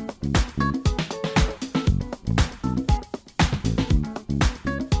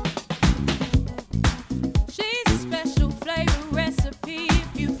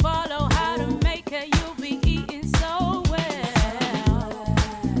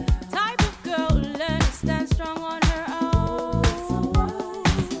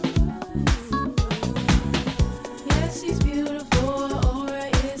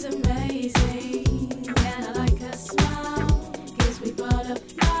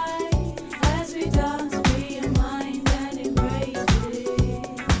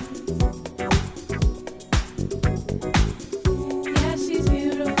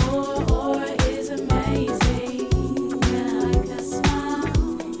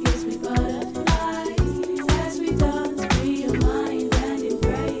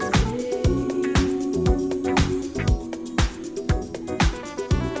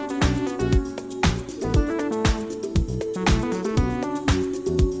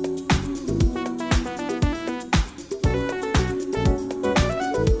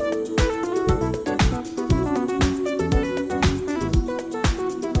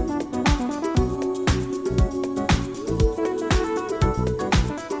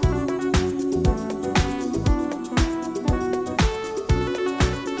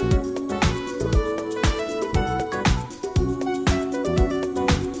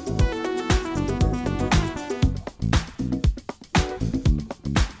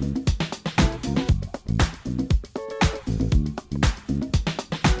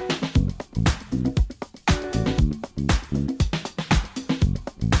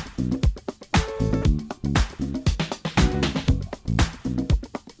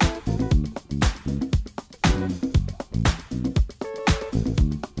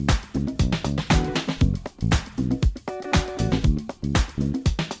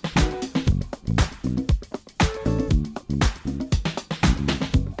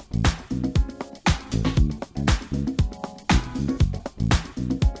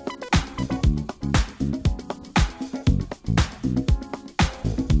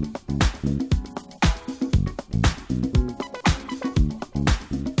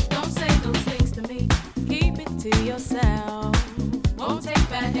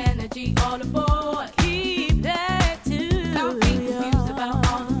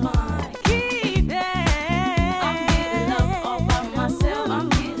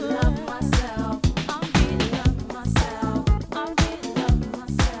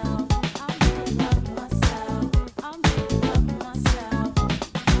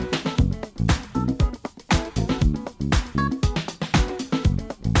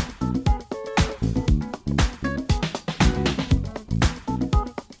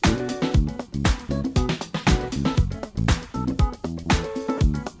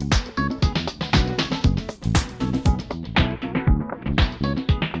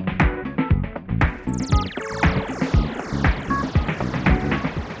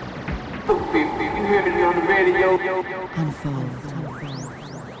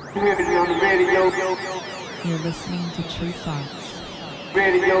 You're listening to True Thoughts.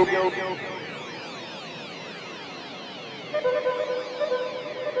 Radio.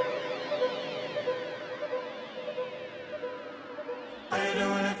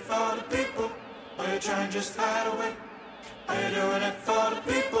 trying to just hide away? Are you doing it for the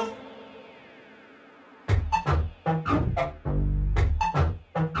people?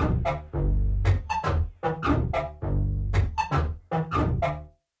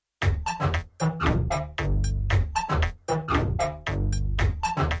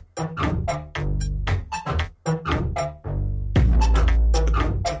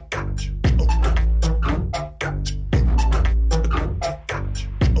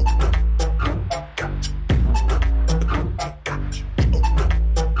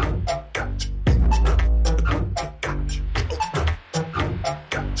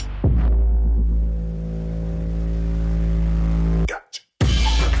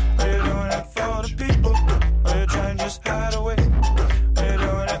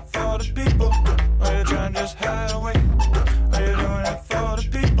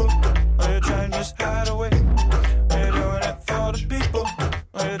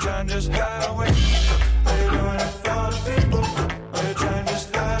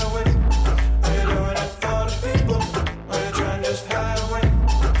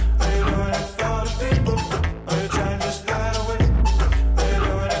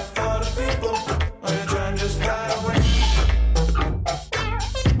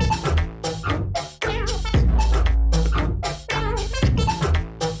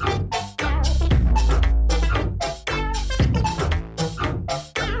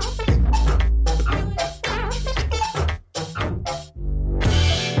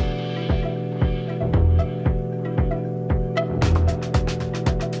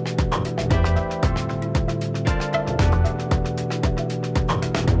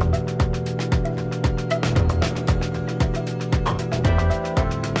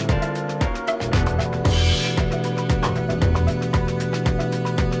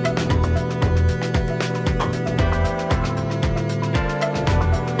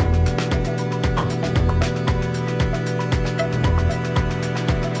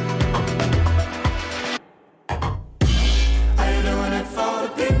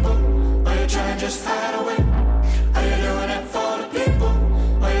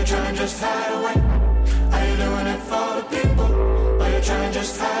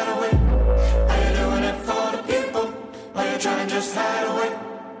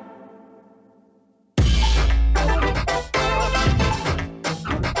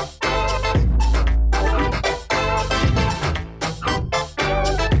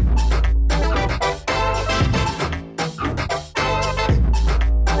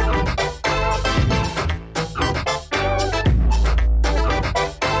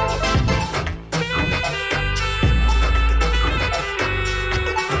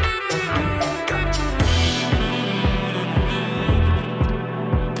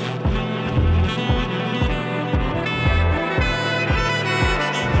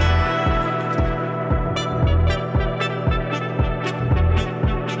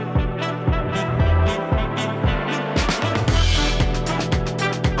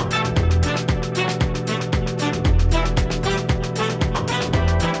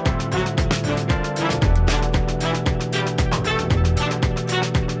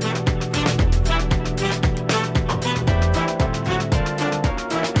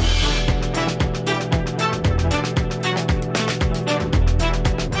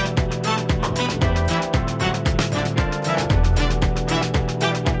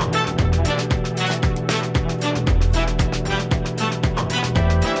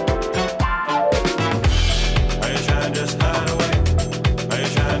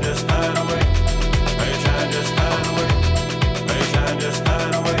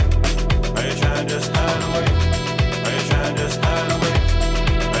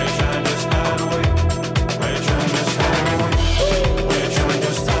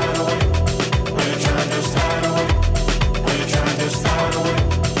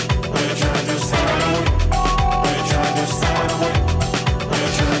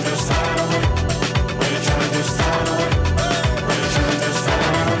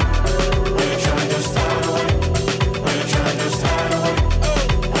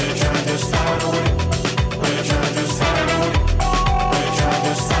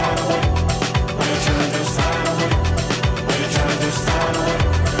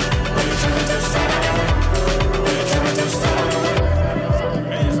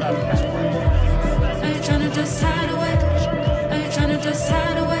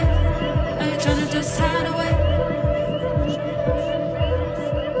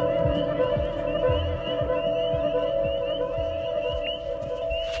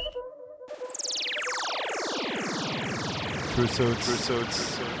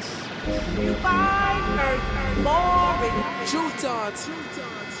 Truths. You find her boring. True thoughts.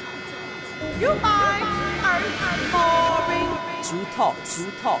 You find Earth boring. True talks.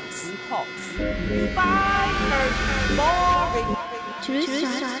 True talks. True talks. You find Earth boring. True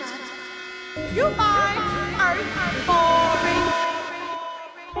thoughts. You find Earth boring.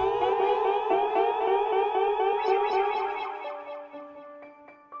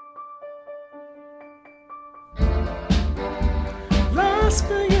 Last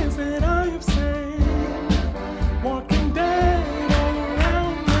few years that I have seen, walking dead all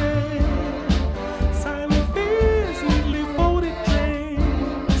around me, silent fears, neatly folded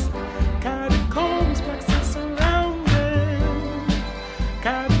dreams, catacombs, plexus surrounding,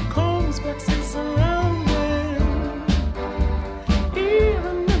 catacombs, plexus surrounding,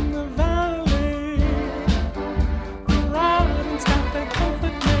 even in the valley, the rod and staff that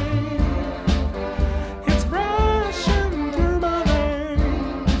comfort me, it's rushing through my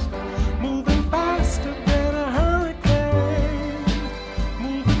veins, moving faster than a hurricane,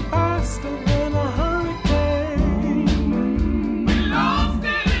 moving faster than a hurricane. We lost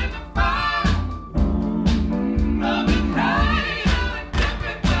it in the fire, loving hate and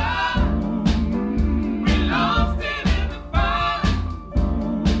temperature. We lost it in the fire.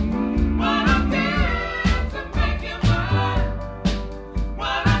 What I did to make you mine,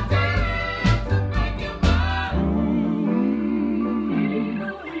 what I did to make you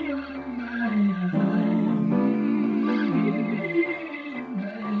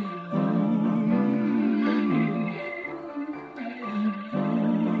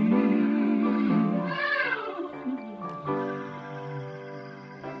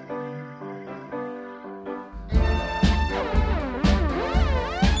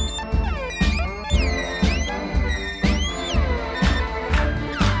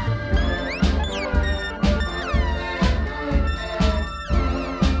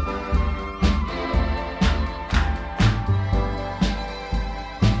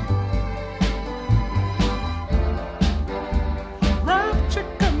rapture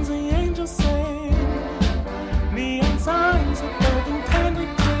comes, the angels sing, neon signs of birth and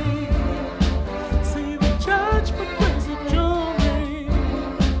eternity. See the judge, but where's the jury?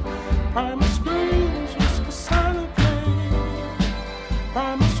 Primal screams, whisper silently.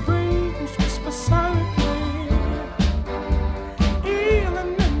 Primal screams, whisper silently.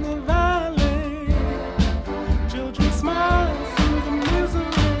 Healing in the valley, children smile through the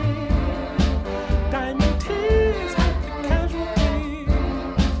misery. Diamond tears hide the casualties.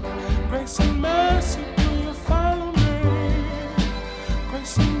 Grace and mercy, do you follow me?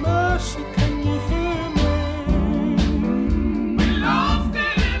 Grace and mercy, can you hear me? We lost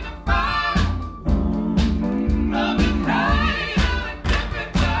it in the fire,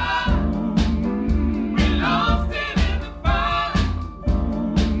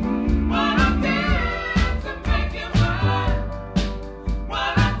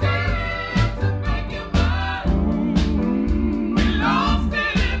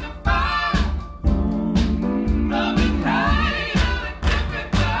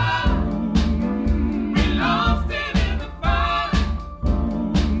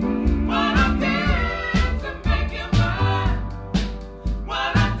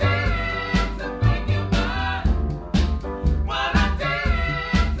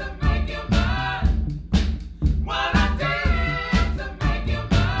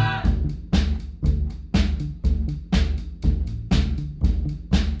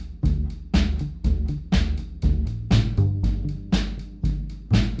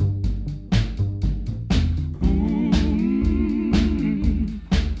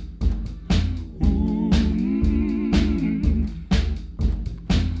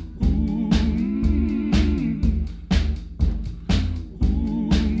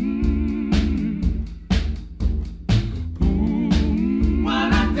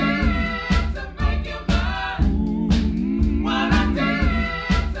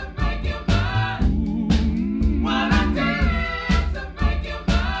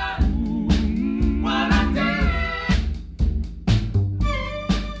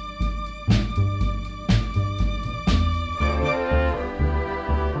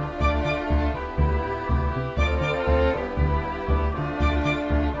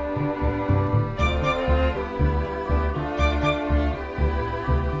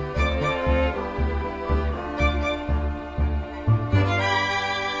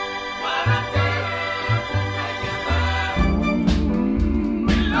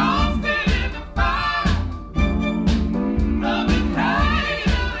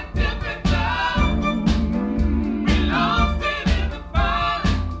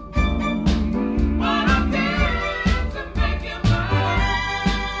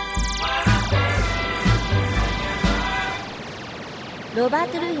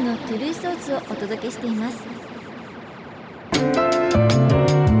 ルーのトゥルーストーツをお届けしています。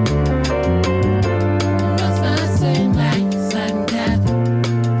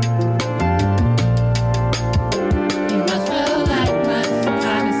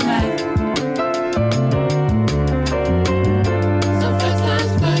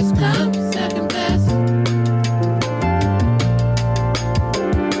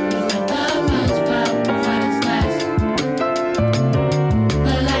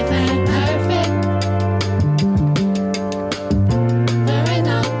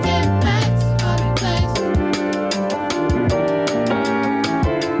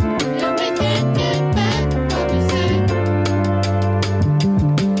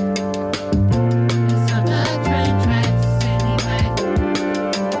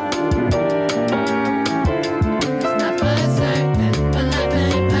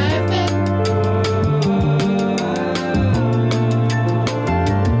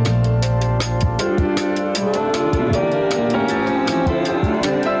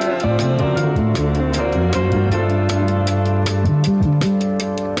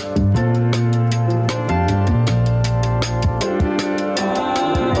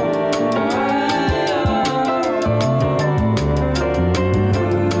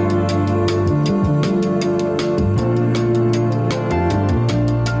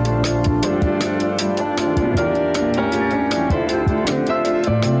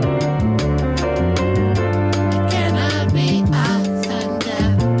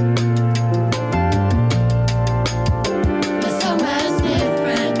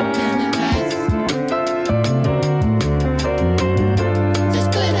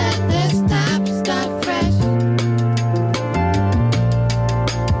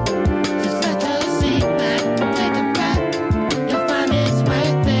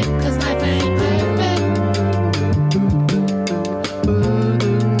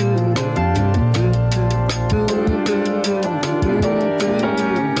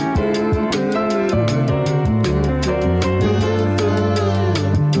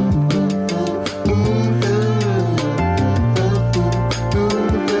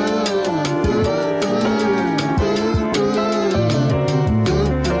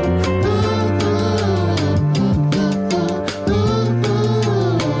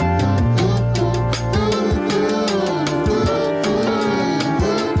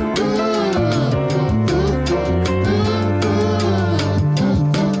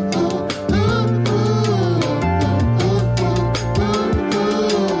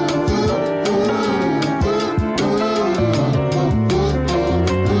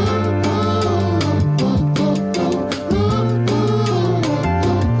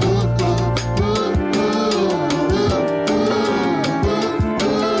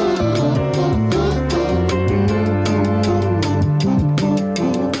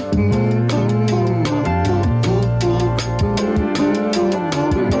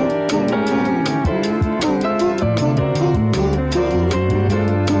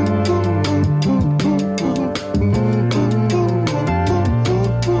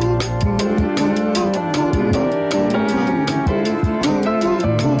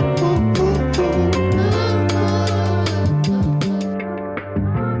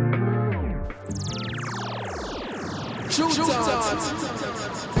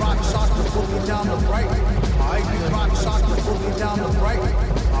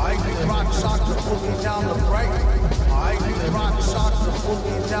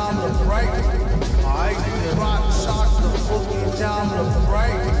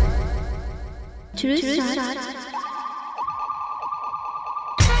She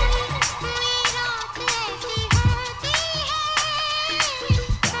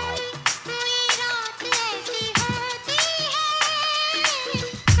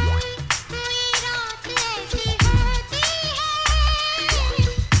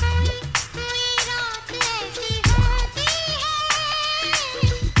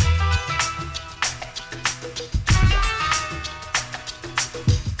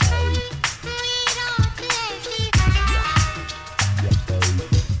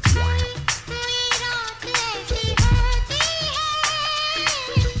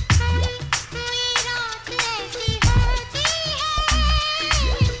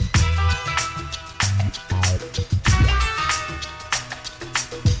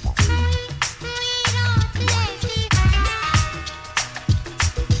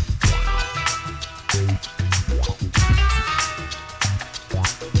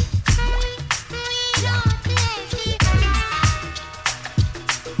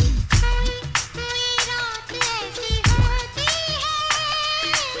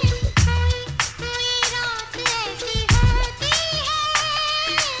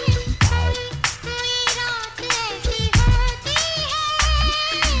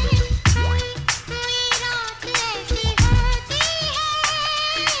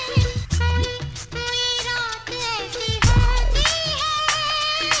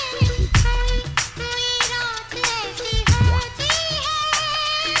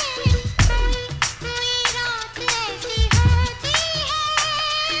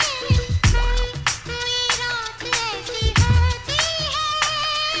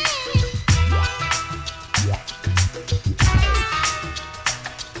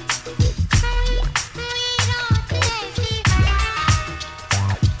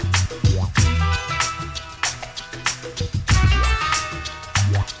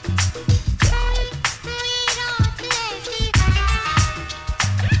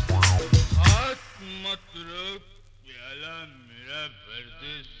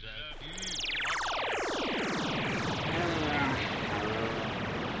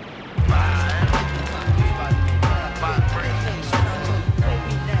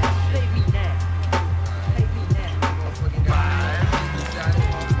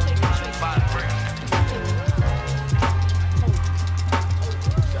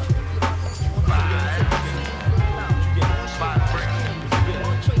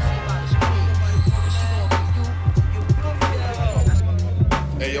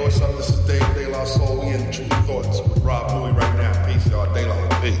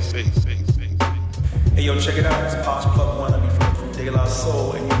bass. Hey yo, check it out. It's Posh Plug One. I'm from De La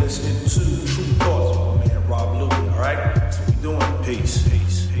Soul, and you're listening to True Thoughts with my man Rob Louie. All right, that's what we doing. Peace.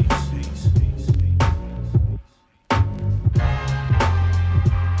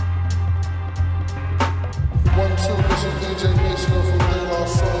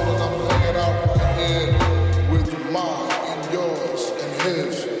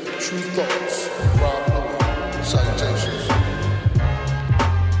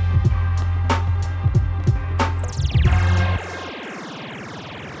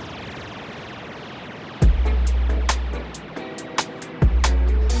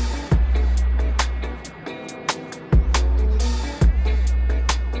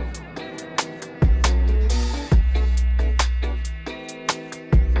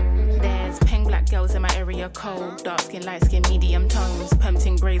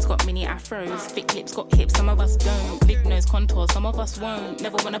 Thick lips got hips, some of us don't. Big nose contours, some of us won't.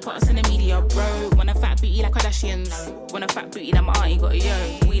 Never wanna put us in the media, bro. Want a fat booty like Kardashians. Want a fat booty that my auntie got a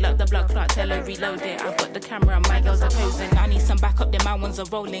yo. We like the blood clot, tell her reload it. I've got the camera and my girls are posing. I need some backup, then my ones are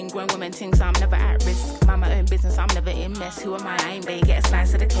rolling. Grown women things, I'm never at risk. Mind my own business, I'm never in mess. Who am I ain't bae. Get a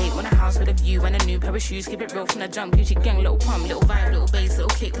slice of the cake, want a house with a view and a new pair of shoes. Keep it real from the jump, Gucci gang, little pump, little vibe, little bass, little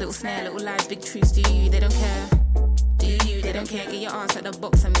kick, little snare, little lies, big truths. Do you? They don't care. Do you? They don't care. Get your ass at the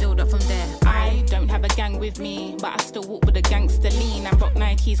box and build up from there. I don't have a gang with me, but I still walk with a gangster lean. I rock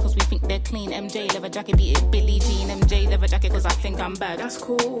Nikes cause we think they're clean. MJ leather jacket, beat it Billie Jean. MJ leather jacket cause I think I'm bad. That's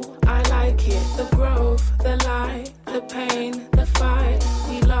cool, I like it. The growth, the light, the pain, the fight.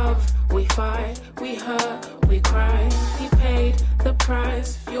 We love, we fight, we hurt, we cry. He paid the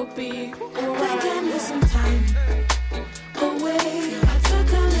price, you'll be alright. Give me some time away. I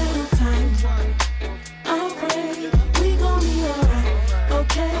took a little time. I'll pray we gon' be alright.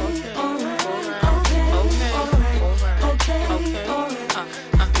 Okay, alright. Okay, alright. Okay, alright.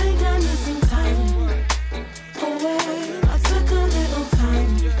 I think I need some time away. I took a little time.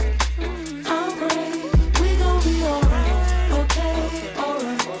 I'll pray we gon' be alright. Okay,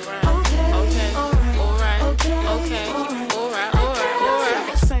 alright. Okay, alright. Okay,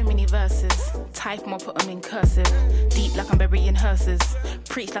 alright. So many verses. Type more, put them in cursive. Deep like I'm burying hearses.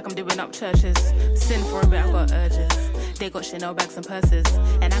 Preach like I'm doing up churches. Sin for a bit, I got urges. They got Chanel bags and purses.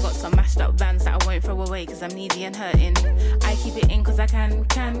 And I got some mashed up vans that I won't throw away cause I'm needy and hurting. I keep it in cause I can.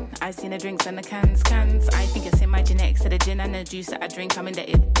 I've seen the drinks and the cans. I think it's in my genetics to the gin and the juice that I drink, I'm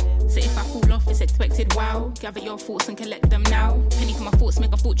indebted. So if I fall off, it's expected, wow. Gather your thoughts and collect them now. Penny for my thoughts,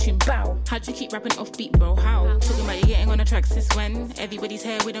 make a fortune, bow. How'd you keep rapping off beat, bro? How? Talking about you getting on the tracks since when? Everybody's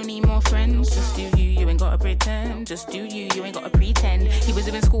here, we don't need more friends. Just do you ain't gotta pretend. Just do you ain't gotta pretend. He was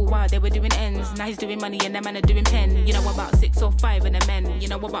doing school while they were doing ends. Now he's doing money and the man are doing pen. You know about 6 or 5 of the men. You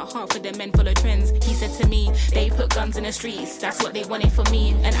know about half of the men follow trends. He said to me, they put guns in the streets. That's what they wanted for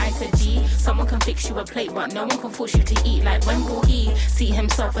me. And I said, gee, someone can fix you a plate, but no one can force you to eat. Like when will he see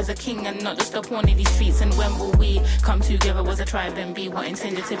himself as a king and not just a pawn in these streets? And when will we come together as a tribe and be what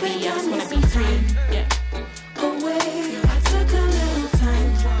intended to be? I just wanna be free. Yeah. Away, I took a little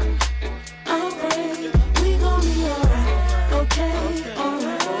time. I'll pray we gon' be alright. Okay,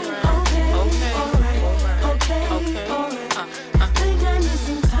 alright. Okay, alright. Okay, alright. I think I need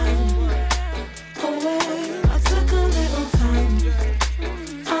some time away. I took a little time.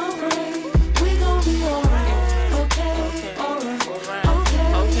 I'll pray we gon' be alright. Okay, alright.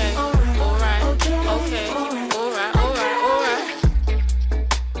 Okay, alright. Okay, alright.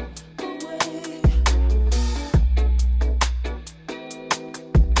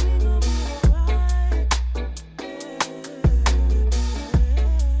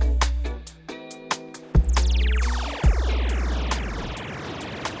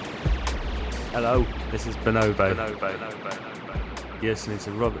 Hello, this is Bonobo. You're listening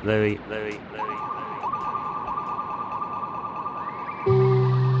to Robert Louie.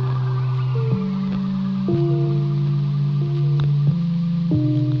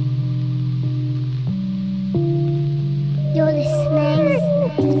 You're listening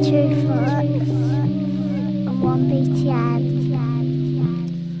to True Thoughts on 1BTN.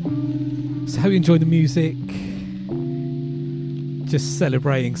 So hope you enjoy the music. Just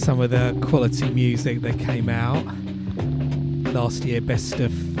celebrating some of the quality music that came out last year, best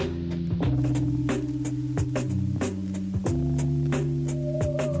of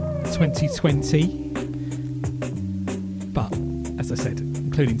 ...2020. But, as I said,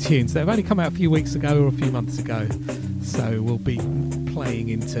 including tunes that have only come out a few weeks ago or a few months ago. So we'll be playing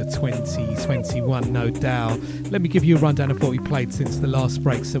into 2021, no doubt. Let me give you a rundown of what we played since the last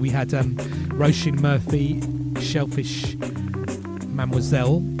break. So we had Roshin Murphy, Shellfish,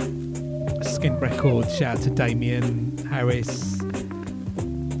 Mademoiselle, Skint Record, shout out to Damien Harris,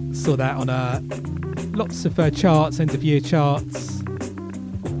 Saw that on lots of charts, end of year charts.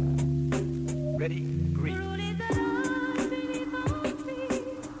 Ready, green.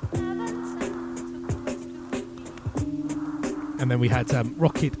 And then we had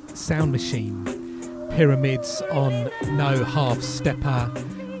Rocket Sound Machine, Pyramids on No Half Stepper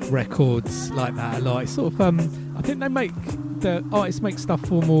Records, like that a lot. It's sort of, I think the artists make stuff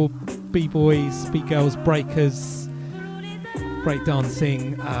for more b-boys, b-girls, breakers,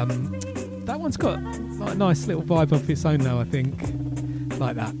 breakdancing. That one's got like a nice little vibe of its own though, I think,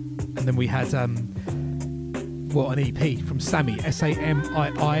 like that. And then we had an EP from Sammy,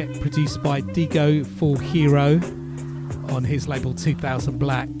 Samii, produced by Digo for Hero on his label 2000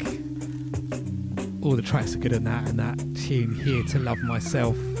 Black. All the tracks are good in that, and that tune, Here to Love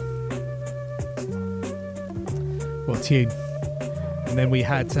Myself. What tune? And then we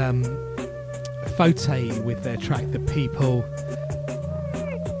had Fote with their track The People,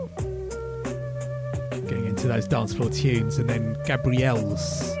 getting into those dance floor tunes. And then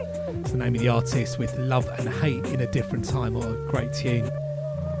Gabrielle's, it's the name of the artist, with Love and Hate in a Different Time. What a great tune.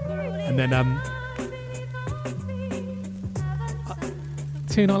 And then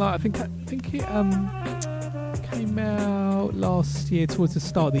tune I like, I think it came out last year towards the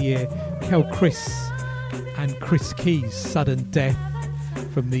start of the year. Kel Chris and Chris Keys, Sudden Death,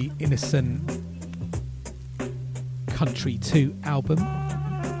 from the Innocent Country 2 album.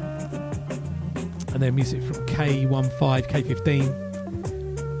 And then music from K15,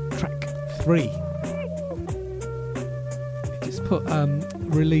 K15, track 3. It just put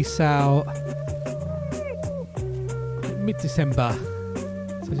release out mid-December,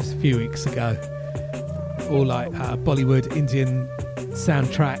 so just a few weeks ago. All like Bollywood, Indian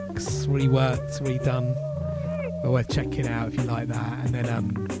soundtracks, reworked, redone. Well, worth checking out if you like that. And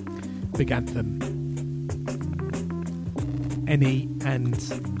then big anthem, Any and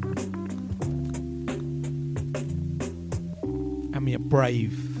Amia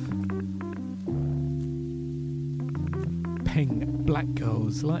Brave, Peng Black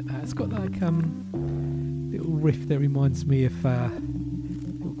Girls, like that. It's got like little riff that reminds me of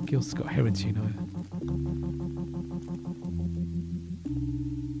Gil Scott Heron tune.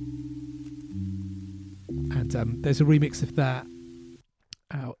 And there's a remix of that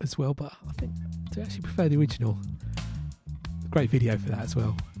out as well, but I think I actually prefer the original. Great video for that as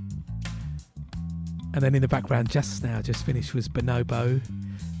well. And then in the background just finished, was Bonobo,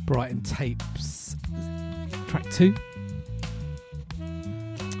 Brighton Tapes, track 2.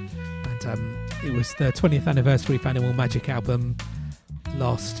 And it was the 20th anniversary of Animal Magic album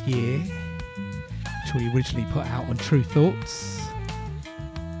last year, which we originally put out on True Thoughts.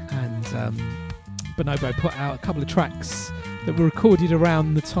 And Bonobo put out a couple of tracks that were recorded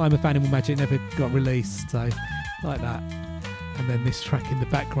around the time of Animal Magic, never got released, so like that. And then this track in the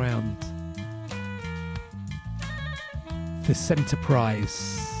background, The Centre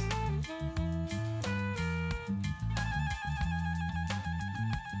Prize.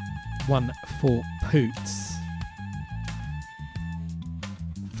 One for Poots,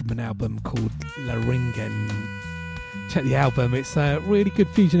 from an album called La Ringen. Check the album, it's a really good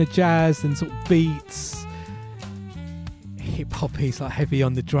fusion of jazz and sort of beats, hip hoppy, like heavy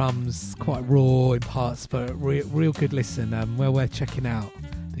on the drums, quite raw in parts, but real good listen. Well worth checking out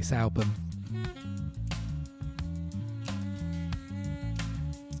this album.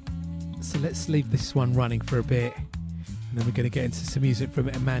 So let's leave this one running for a bit, and then we're going to get into some music from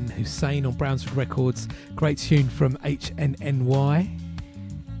Iman Hussein on Brownswood Records. Great tune from HNNY,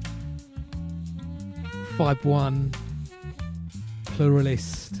 5-1,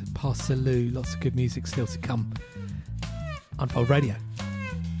 Pluralist, Parsaloo. Lots of good music still to come. Unfold Radio.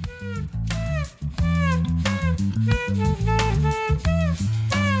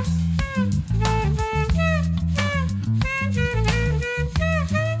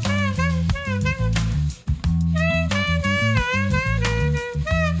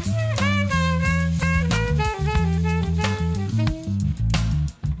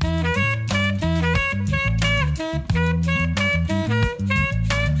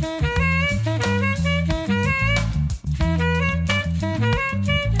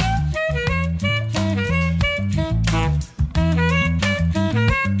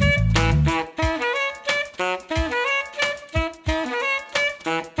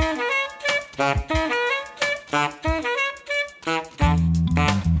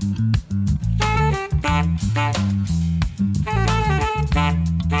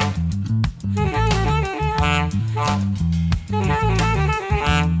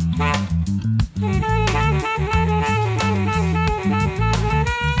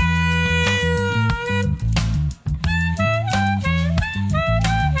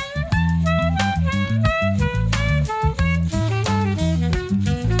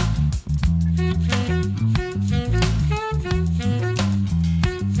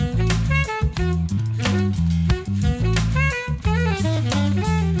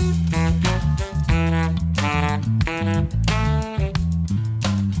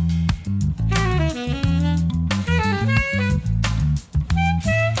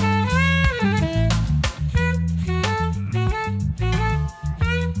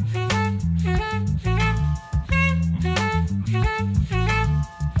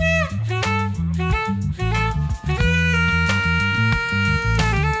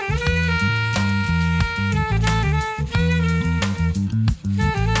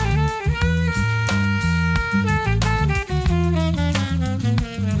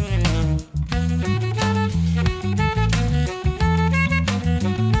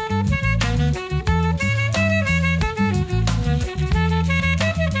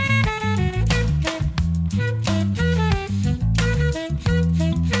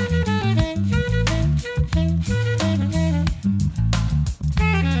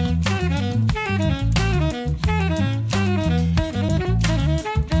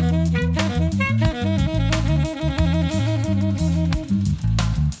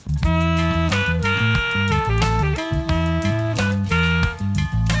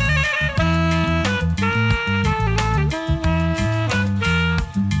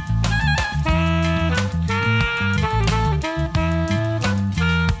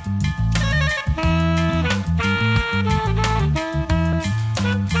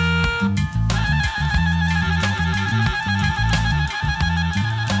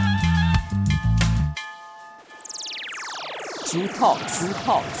 True Talk.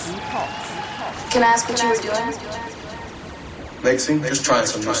 Can I ask what you were doing? Mixing, just trying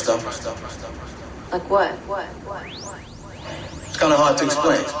some new stuff. Like what? It's kind of hard to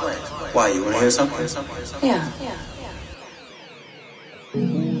explain. Why, you want to hear something? Yeah.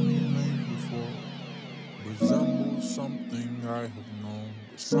 Resembles something I have known.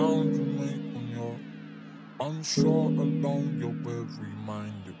 The sound you make when you're unsure, alone, you're very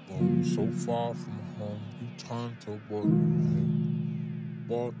minded, but so far from home, you turn to what you hate,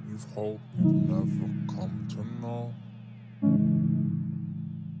 what you've hoped you'd never come to know.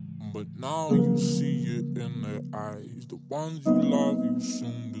 But now you see it in their eyes. The ones you love you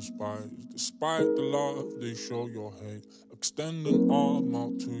soon despise. Despite the love they show your hate, extend an arm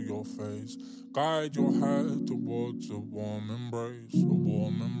out to your face. Guide your head towards a warm embrace, a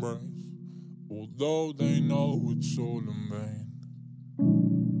warm embrace. Although they know it's all in vain,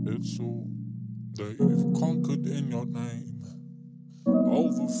 it's all they've conquered in your name.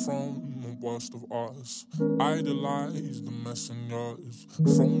 Overthrown the worst of us, idolize the messengers,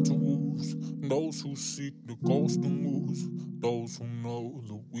 thrown to wolves, those who seek the ghost and moves, those who know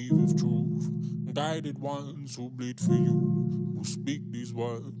the weave of truth, guided ones who bleed for you, who speak these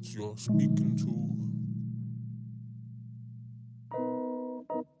words you're speaking to.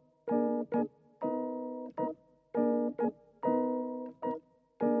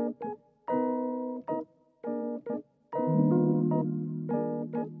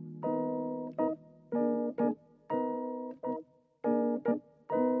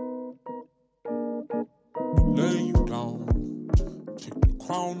 Lay you down, take the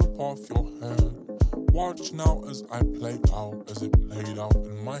crown up off your head. Watch now as I play out, as it played out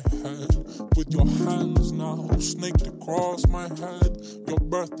in my head. With your hands now snaked across my head. Your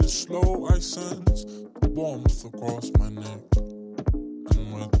breath is slow, I sense the warmth across my neck.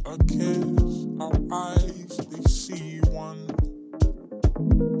 And with a kiss, our eyes, they see one.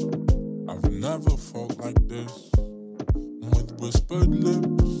 I've never felt like this. And with whispered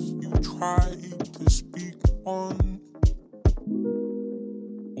lips, you try to speak on.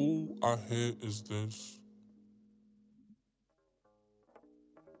 All I hear is this.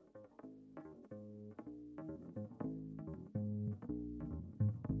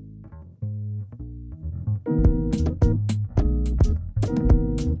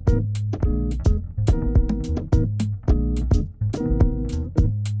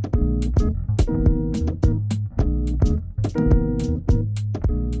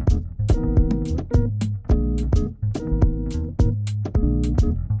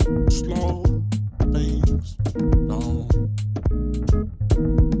 Slow things down.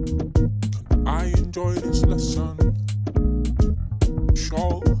 Can I enjoy this lesson?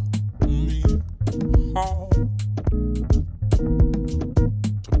 Show me how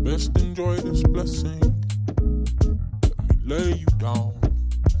to best enjoy this blessing. Let me lay you down,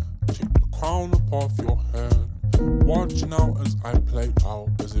 take the crown up off your head. Watch now as I play out,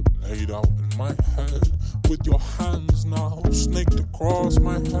 as it played out in my head. With your hands now snaked across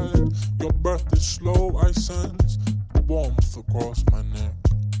my head. Your breath is slow, I sense the warmth across my neck.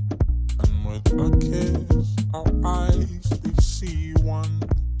 And with a kiss, our eyes, they see one.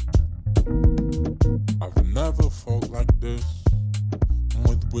 I've never felt like this. And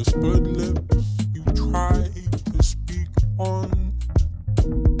with whispered lips, you try to speak on.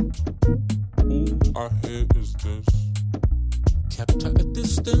 All I hear is this. Kept at a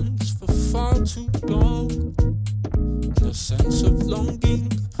distance for far too long. The sense of longing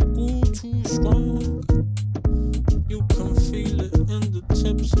grew too strong. You can feel it in the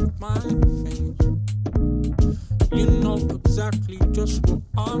tips of my fingers. You know exactly just what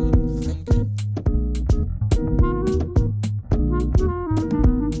I'm thinking.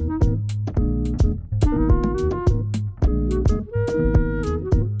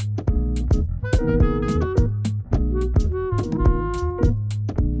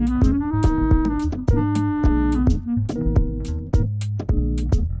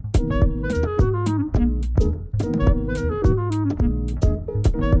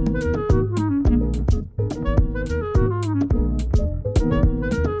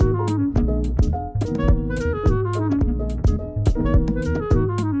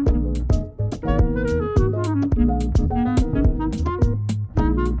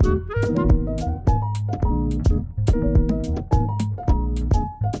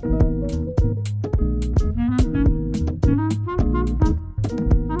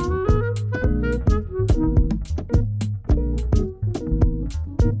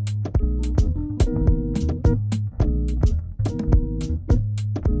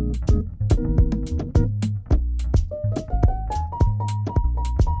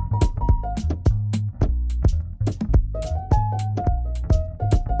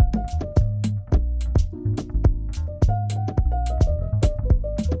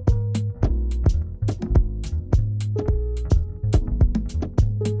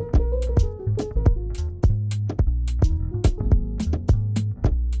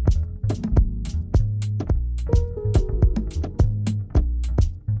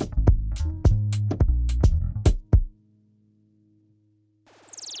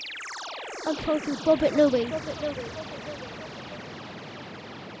 I'm talking Bobbit Louie.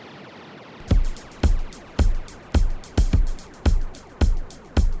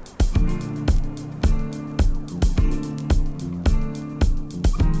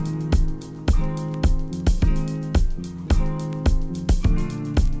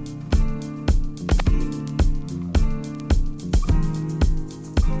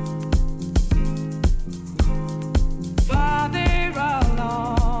 Father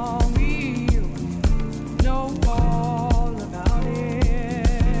along you know all about it.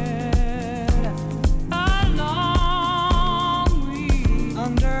 Along we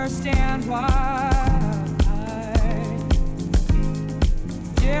understand why.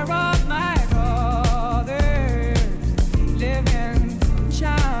 Cheer up, my brothers, live in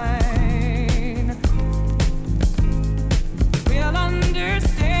sunshine. We'll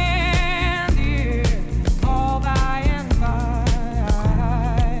understand it all by and by.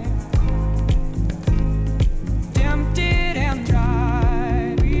 Tempted and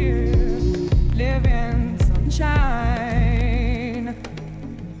tried, we'll live in sunshine.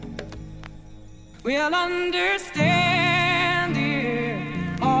 We'll understand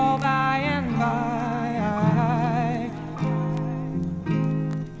it all by and by.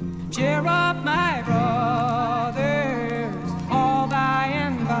 Cheer up, my brothers, all by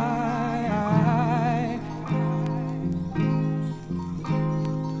and by.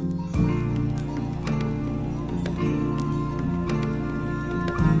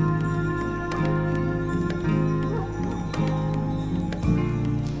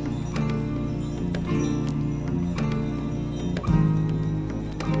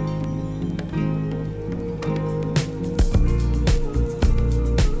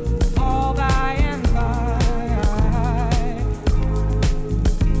 All by and by.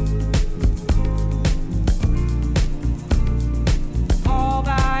 All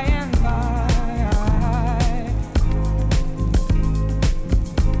by and by.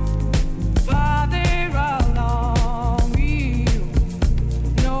 Father along you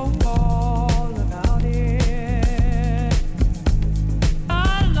know all about it.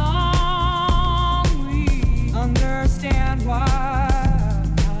 Along we understand why.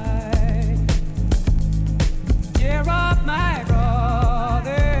 Cheer up, my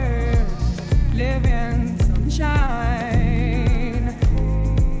brothers, live in sunshine.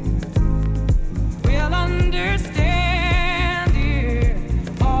 We'll understand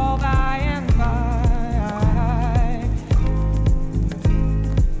it all by and by.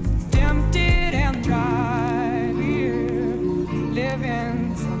 Tempted and tried, we'll live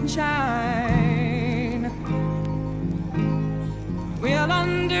in sunshine. We'll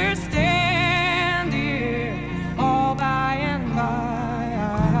understand it all by and by.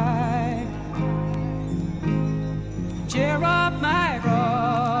 Cheer up, my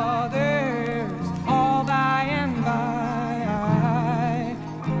brothers, all by and by.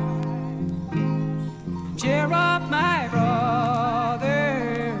 Cheer up, my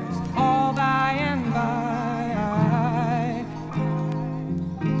brothers, all by and by.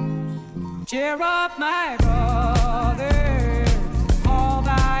 Cheer up, my brothers, all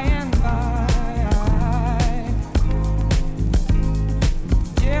by and by.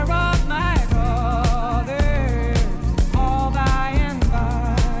 Cheer up, my brothers, all by and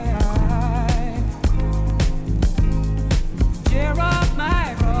by. Cheer up,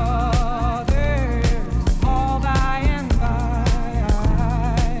 my brothers, all by and by.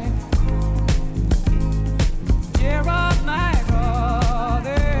 Cheer up, my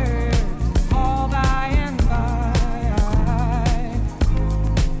brothers, all by and by.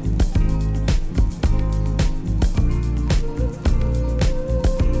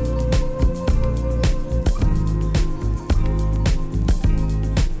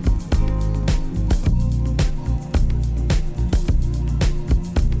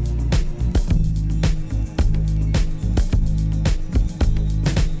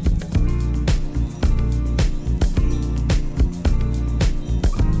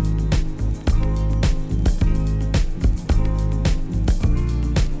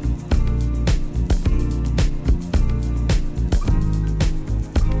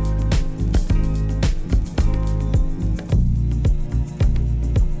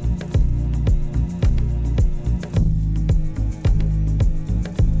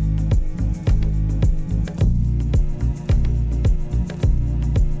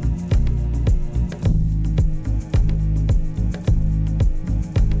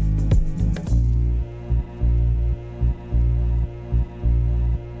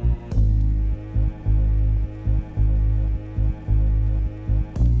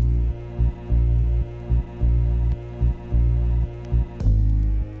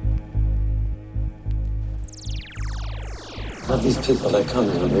 Not these people that come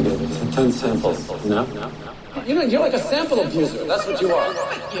here, maybe 10 samples, you know? You know, you're like a sample abuser. That's what you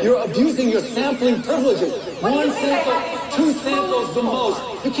are. You're abusing your sampling privileges. One sample, two samples the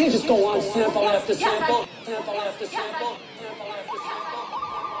most. You can't just go on sample after sample, sample after sample.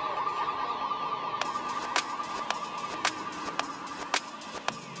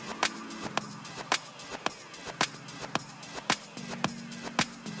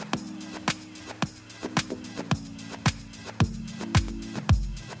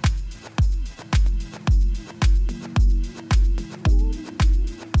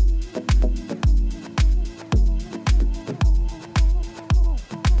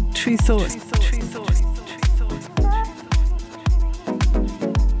 True Thoughts.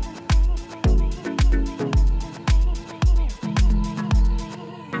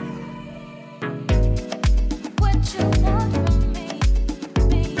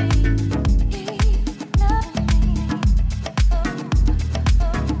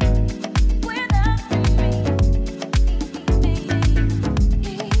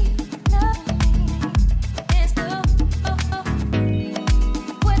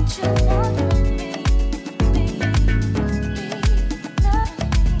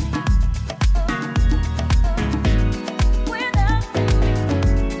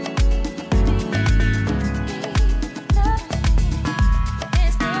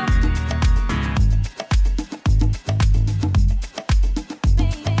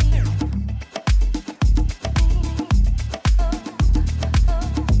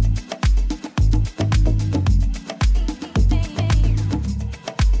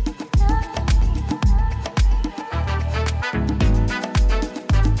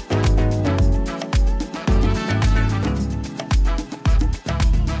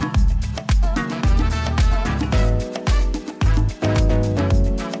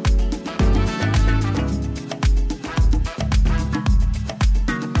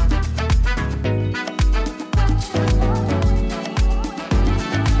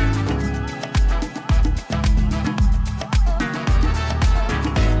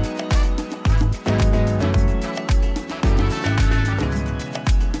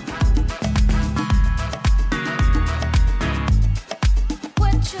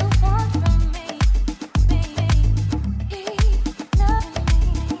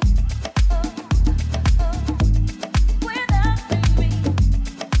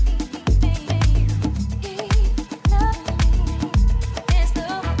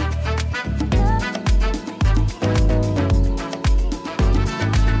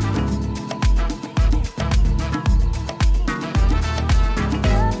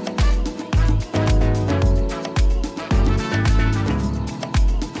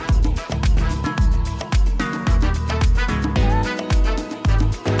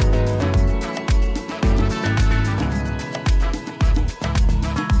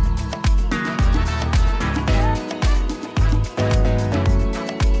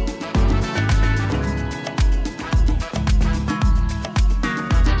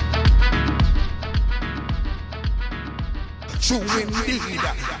 True indeed.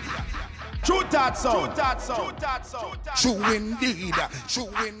 True that sound. True that sound. True indeed. True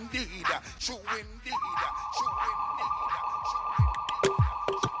indeed. True indeed.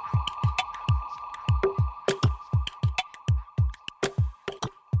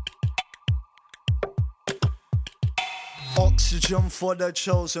 Oxygen for the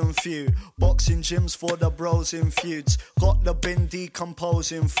chosen few. Boxing gyms for the bros in feuds. Got the bin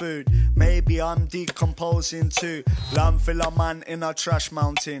decomposing food. Maybe I'm decomposing too. Landfiller man in a trash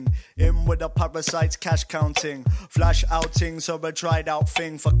mountain. In with the parasites cash counting. Flash outings or a dried out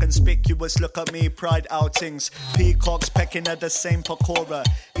thing. For conspicuous look at me pride outings. Peacocks pecking at the same pakora.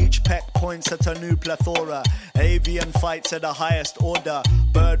 Each peck points at a new plethora. Avian fights at the highest order.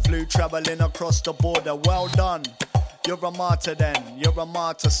 Bird flu travelling across the border. Well done. You're a martyr then, you're a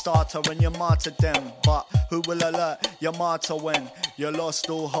martyr starter and you're martyred them. But who will alert your martyr when you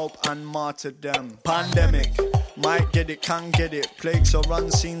lost all hope and martyred them? Pandemic, might get it, can get it. Plagues are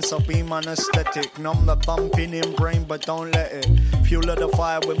unseen, so beam anesthetic. Numb the thumping in brain, but don't let it. Fuel of the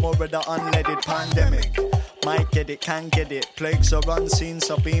fire with more of the unleaded. Pandemic, might get it, can get it. Plagues are unseen,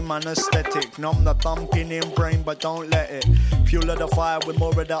 so beam anesthetic. Numb the thumping in brain, but don't let it. Fuel of the fire with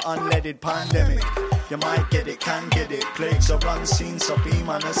more of the unleaded. Pandemic. You might get it, can get it. Plagues are unseen, so beam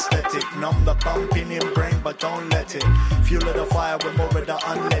anesthetic. Numb the thumping in brain, but don't let it. Fuel of the fire with more of the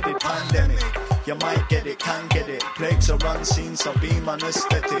unleaded. Pandemic. You might get it, can get it. Plagues are unseen, so beam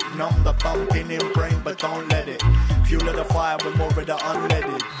anesthetic. Numb the thumping in brain, but don't let it. Fuel of the fire with more of the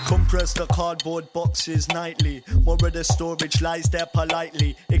unleaded. Compress the cardboard boxes nightly. More of the storage lies there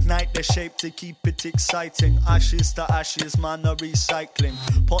politely. Ignite Ignite the shape to keep it exciting. Ashes to ashes, man, a recycling.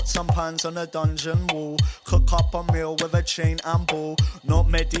 Pots and pans on a dungeon wall. Cook up a meal with a chain and ball. Not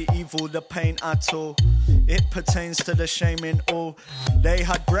medieval, the paint at all. It pertains to the shame in all. They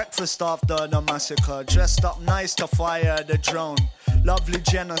had breakfast after the massacre. Dressed up nice to fire the drone. Lovely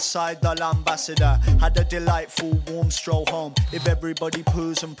genocidal ambassador had a delightful warm stroll home. If everybody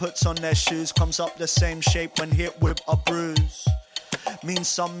poos and puts on their shoes, comes up the same shape when hit with a bruise. Means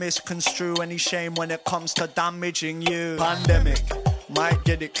some misconstrue any shame when it comes to damaging you. Pandemic, might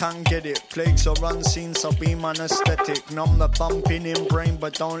get it, can get it. Plagues or unseen, so beam anesthetic. Numb the thumping in brain,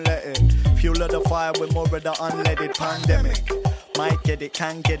 but don't let it. Fuel of the fire with more of the unleaded. Pandemic, might get it,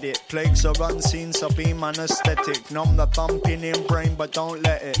 can get it. Plagues are unseen, so beam anesthetic. Numb the thumping in brain, but don't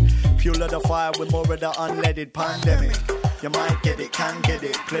let it. Fuel of the fire with more of the unleaded. Pandemic, you might get it, can get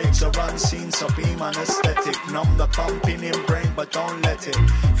it. Plagues are unseen, so beam anesthetic. Numb the thumping in brain, but don't let it.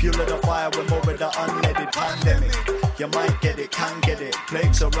 Fuel of the fire with more of the unleaded. Pandemic, you might get it, can get it.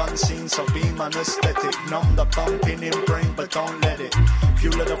 Plagues are unseen, so beam anesthetic. Numb the thumping in brain, but don't let it.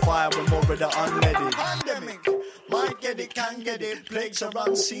 Fuel of the fire with more of the unleaded. Pandemic, might get it, can get it. Plagues are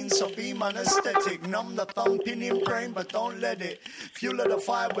unseen, so beam anesthetic. Numb the thumping in brain, but don't let it. Fuel of the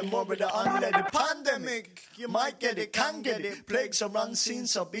fire with more of the unleaded. Pandemic, you might get it, can get it. Plagues are unseen,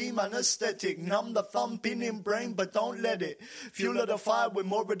 so beam anesthetic. Numb the thumping in brain, but don't let it. Fuel of the fire with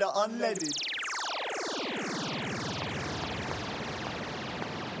more of the unleaded.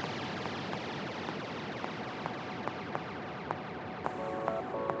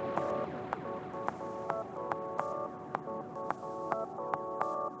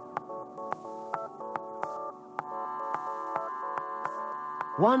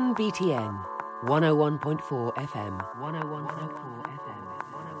 One BTN, 101.4 FM, 101.4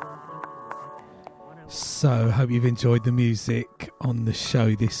 FM. So, hope you've enjoyed the music on the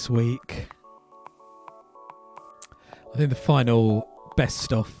show this week. I think the final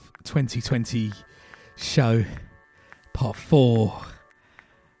best of 2020 show, part 4.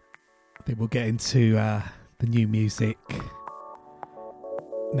 I think we'll get into the new music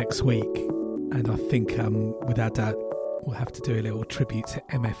next week. And I think, without doubt, we'll have to do a little tribute to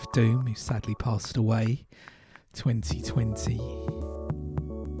MF Doom, who sadly passed away 2020.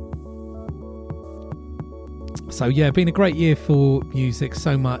 So yeah, been a great year for music.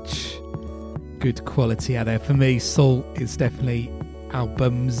 So much good quality out there. For me, Salt is definitely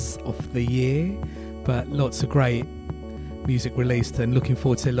albums of the year, but lots of great music released, and looking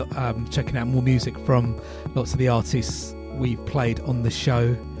forward to checking out more music from lots of the artists we've played on the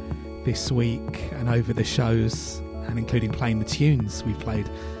show this week and over the shows, and including playing the tunes we played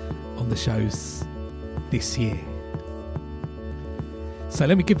on the shows this year. So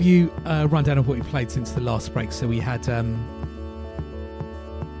let me give you a rundown of what we played since the last break. So we had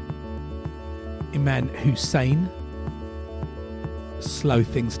Iman Hussein, Slow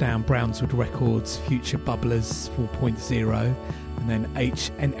Things Down, Brownswood Records, Future Bubblers 4.0, and then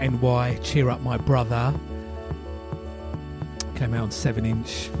HNNY, Cheer Up My Brother, came out on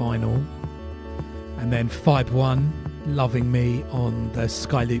 7-inch vinyl. And then 5-1, Loving Me on the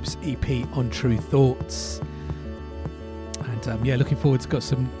Skyloops EP on True Thoughts. And yeah, looking forward to got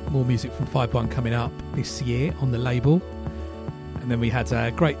some more music from 5-1 coming up this year on the label. And then we had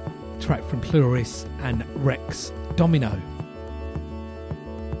a great track from Pluralist and Rex Domino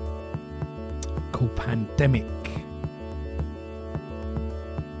called Pandemic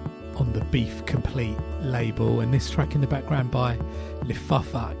on the Beef Complete label. And this track in the background by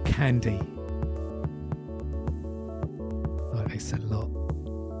Lifafa Candy. A lot.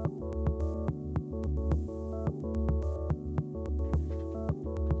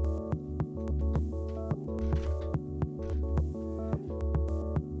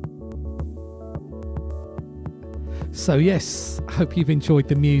 So yes, I hope you've enjoyed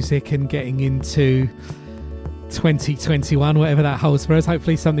the music and getting into 2021, whatever that holds for us.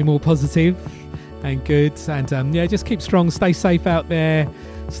 Hopefully something more positive and good. And yeah, just keep strong, stay safe out there,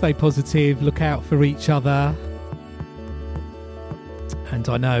 stay positive, look out for each other. And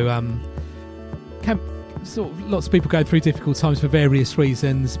I know lots of people go through difficult times for various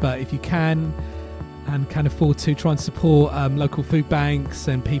reasons, but if you can and can afford to, try and support local food banks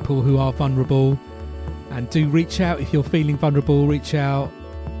and people who are vulnerable. And do reach out if you're feeling vulnerable, reach out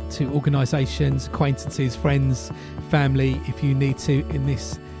to organisations, acquaintances, friends, family if you need to in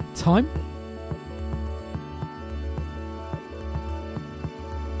this time.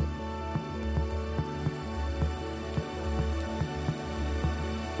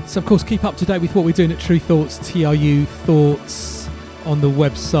 So, of course, keep up to date with what we're doing at True Thoughts, TRU Thoughts, on the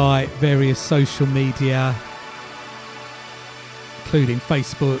website, various social media. including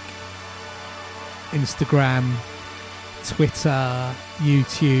Facebook, Instagram, Twitter,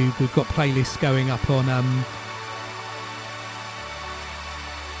 YouTube. We've got playlists going up on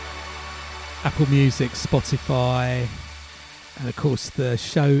Apple Music, Spotify, and of course the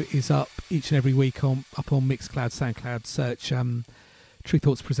show is up each and every week up on Mixcloud, SoundCloud. Search True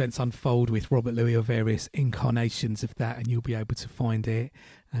Thoughts Presents Unfold with Robert Louis, or various incarnations of that, and you'll be able to find it.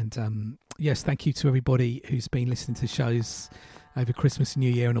 And yes, thank you to everybody who's been listening to shows over Christmas and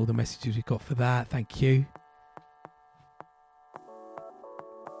New Year and all the messages we got for that. Thank you.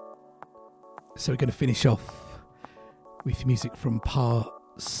 So we're going to finish off with music from Pa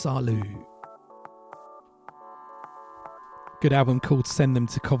Salu. Good album called Send Them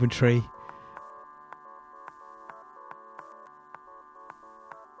to Coventry.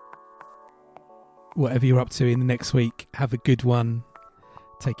 Whatever you're up to in the next week, have a good one.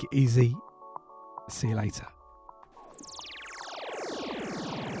 Take it easy. See you later.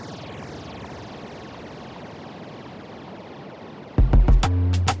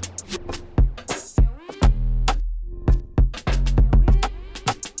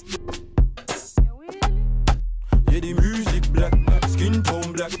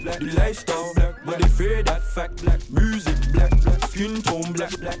 The lifestyle black, but they fear that fact. Black music black, skin tone black.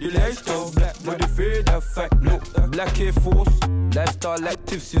 The lifestyle black, but they fear that fact. Look, Black Air Force, lifestyle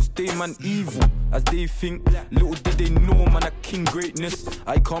active since day man evil. As they think, little did they know man a king greatness.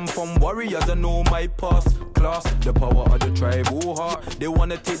 I come from warriors, I know my past class. The power of the tribe, oh heart. They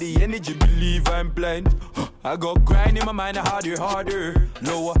wanna take the energy, believe I'm blind. I got grind in my mind, harder.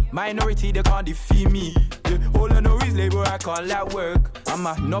 Lower minority, they can't defeat me. All I know is labor, I can't let work. I'm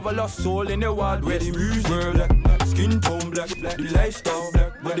another lost soul in the wild west. The music black, skin tone black, the lifestyle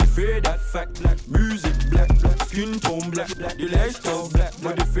black, but they fear that fact. Black music black, skin tone black, the lifestyle black,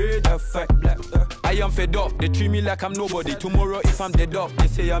 but they fear that fact. Black. I am fed up, they treat me like I'm nobody. Tomorrow if I'm dead up, they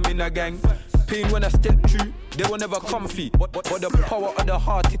say I'm in a gang. Pain when I step through, they will never comfy. But the power of the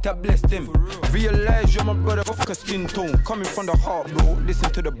heart, it a bless them. Realize you're my brother, fuck a skin tone. Coming from the heart, bro, listen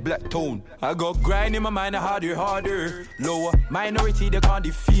to the black tone. I got grind in my mind, harder. Lower minority, they can't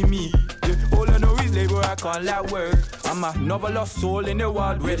defeat me. All I know is labor, I can't let work. I'm another lost soul in the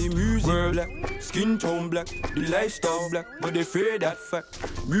wild west. The music black, skin tone black, the lifestyle black, but they fear that fact.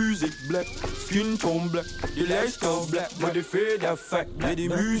 Music black, skin tone black, the lifestyle black, but they fear that fact. The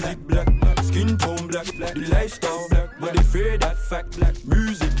music black, skin tone black, the lifestyle black, but they fear that fact. Black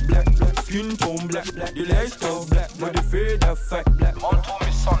music black, skin tone black, the lifestyle black, but they fear that fact. Black. Mom told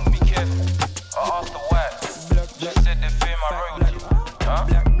me, son, be careful. I asked the wife. She said they fear my royalty. Huh?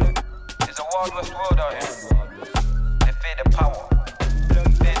 It's a wild west world out here. They fear the power. They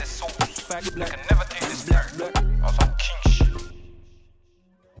fear the souls. They can never take this back. On some king shit.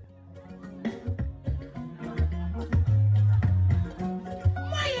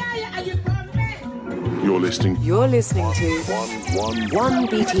 You're listening to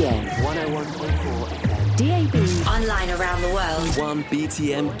 1BTN 101.4 FM. DAB. Online around the world.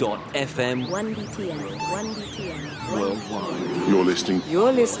 1BTM.FM. 1BTN. Worldwide. You're listening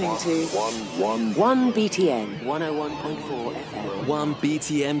to 1BTN 101.4 FM.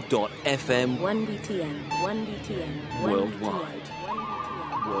 1BTM.FM. 1BTN. Worldwide.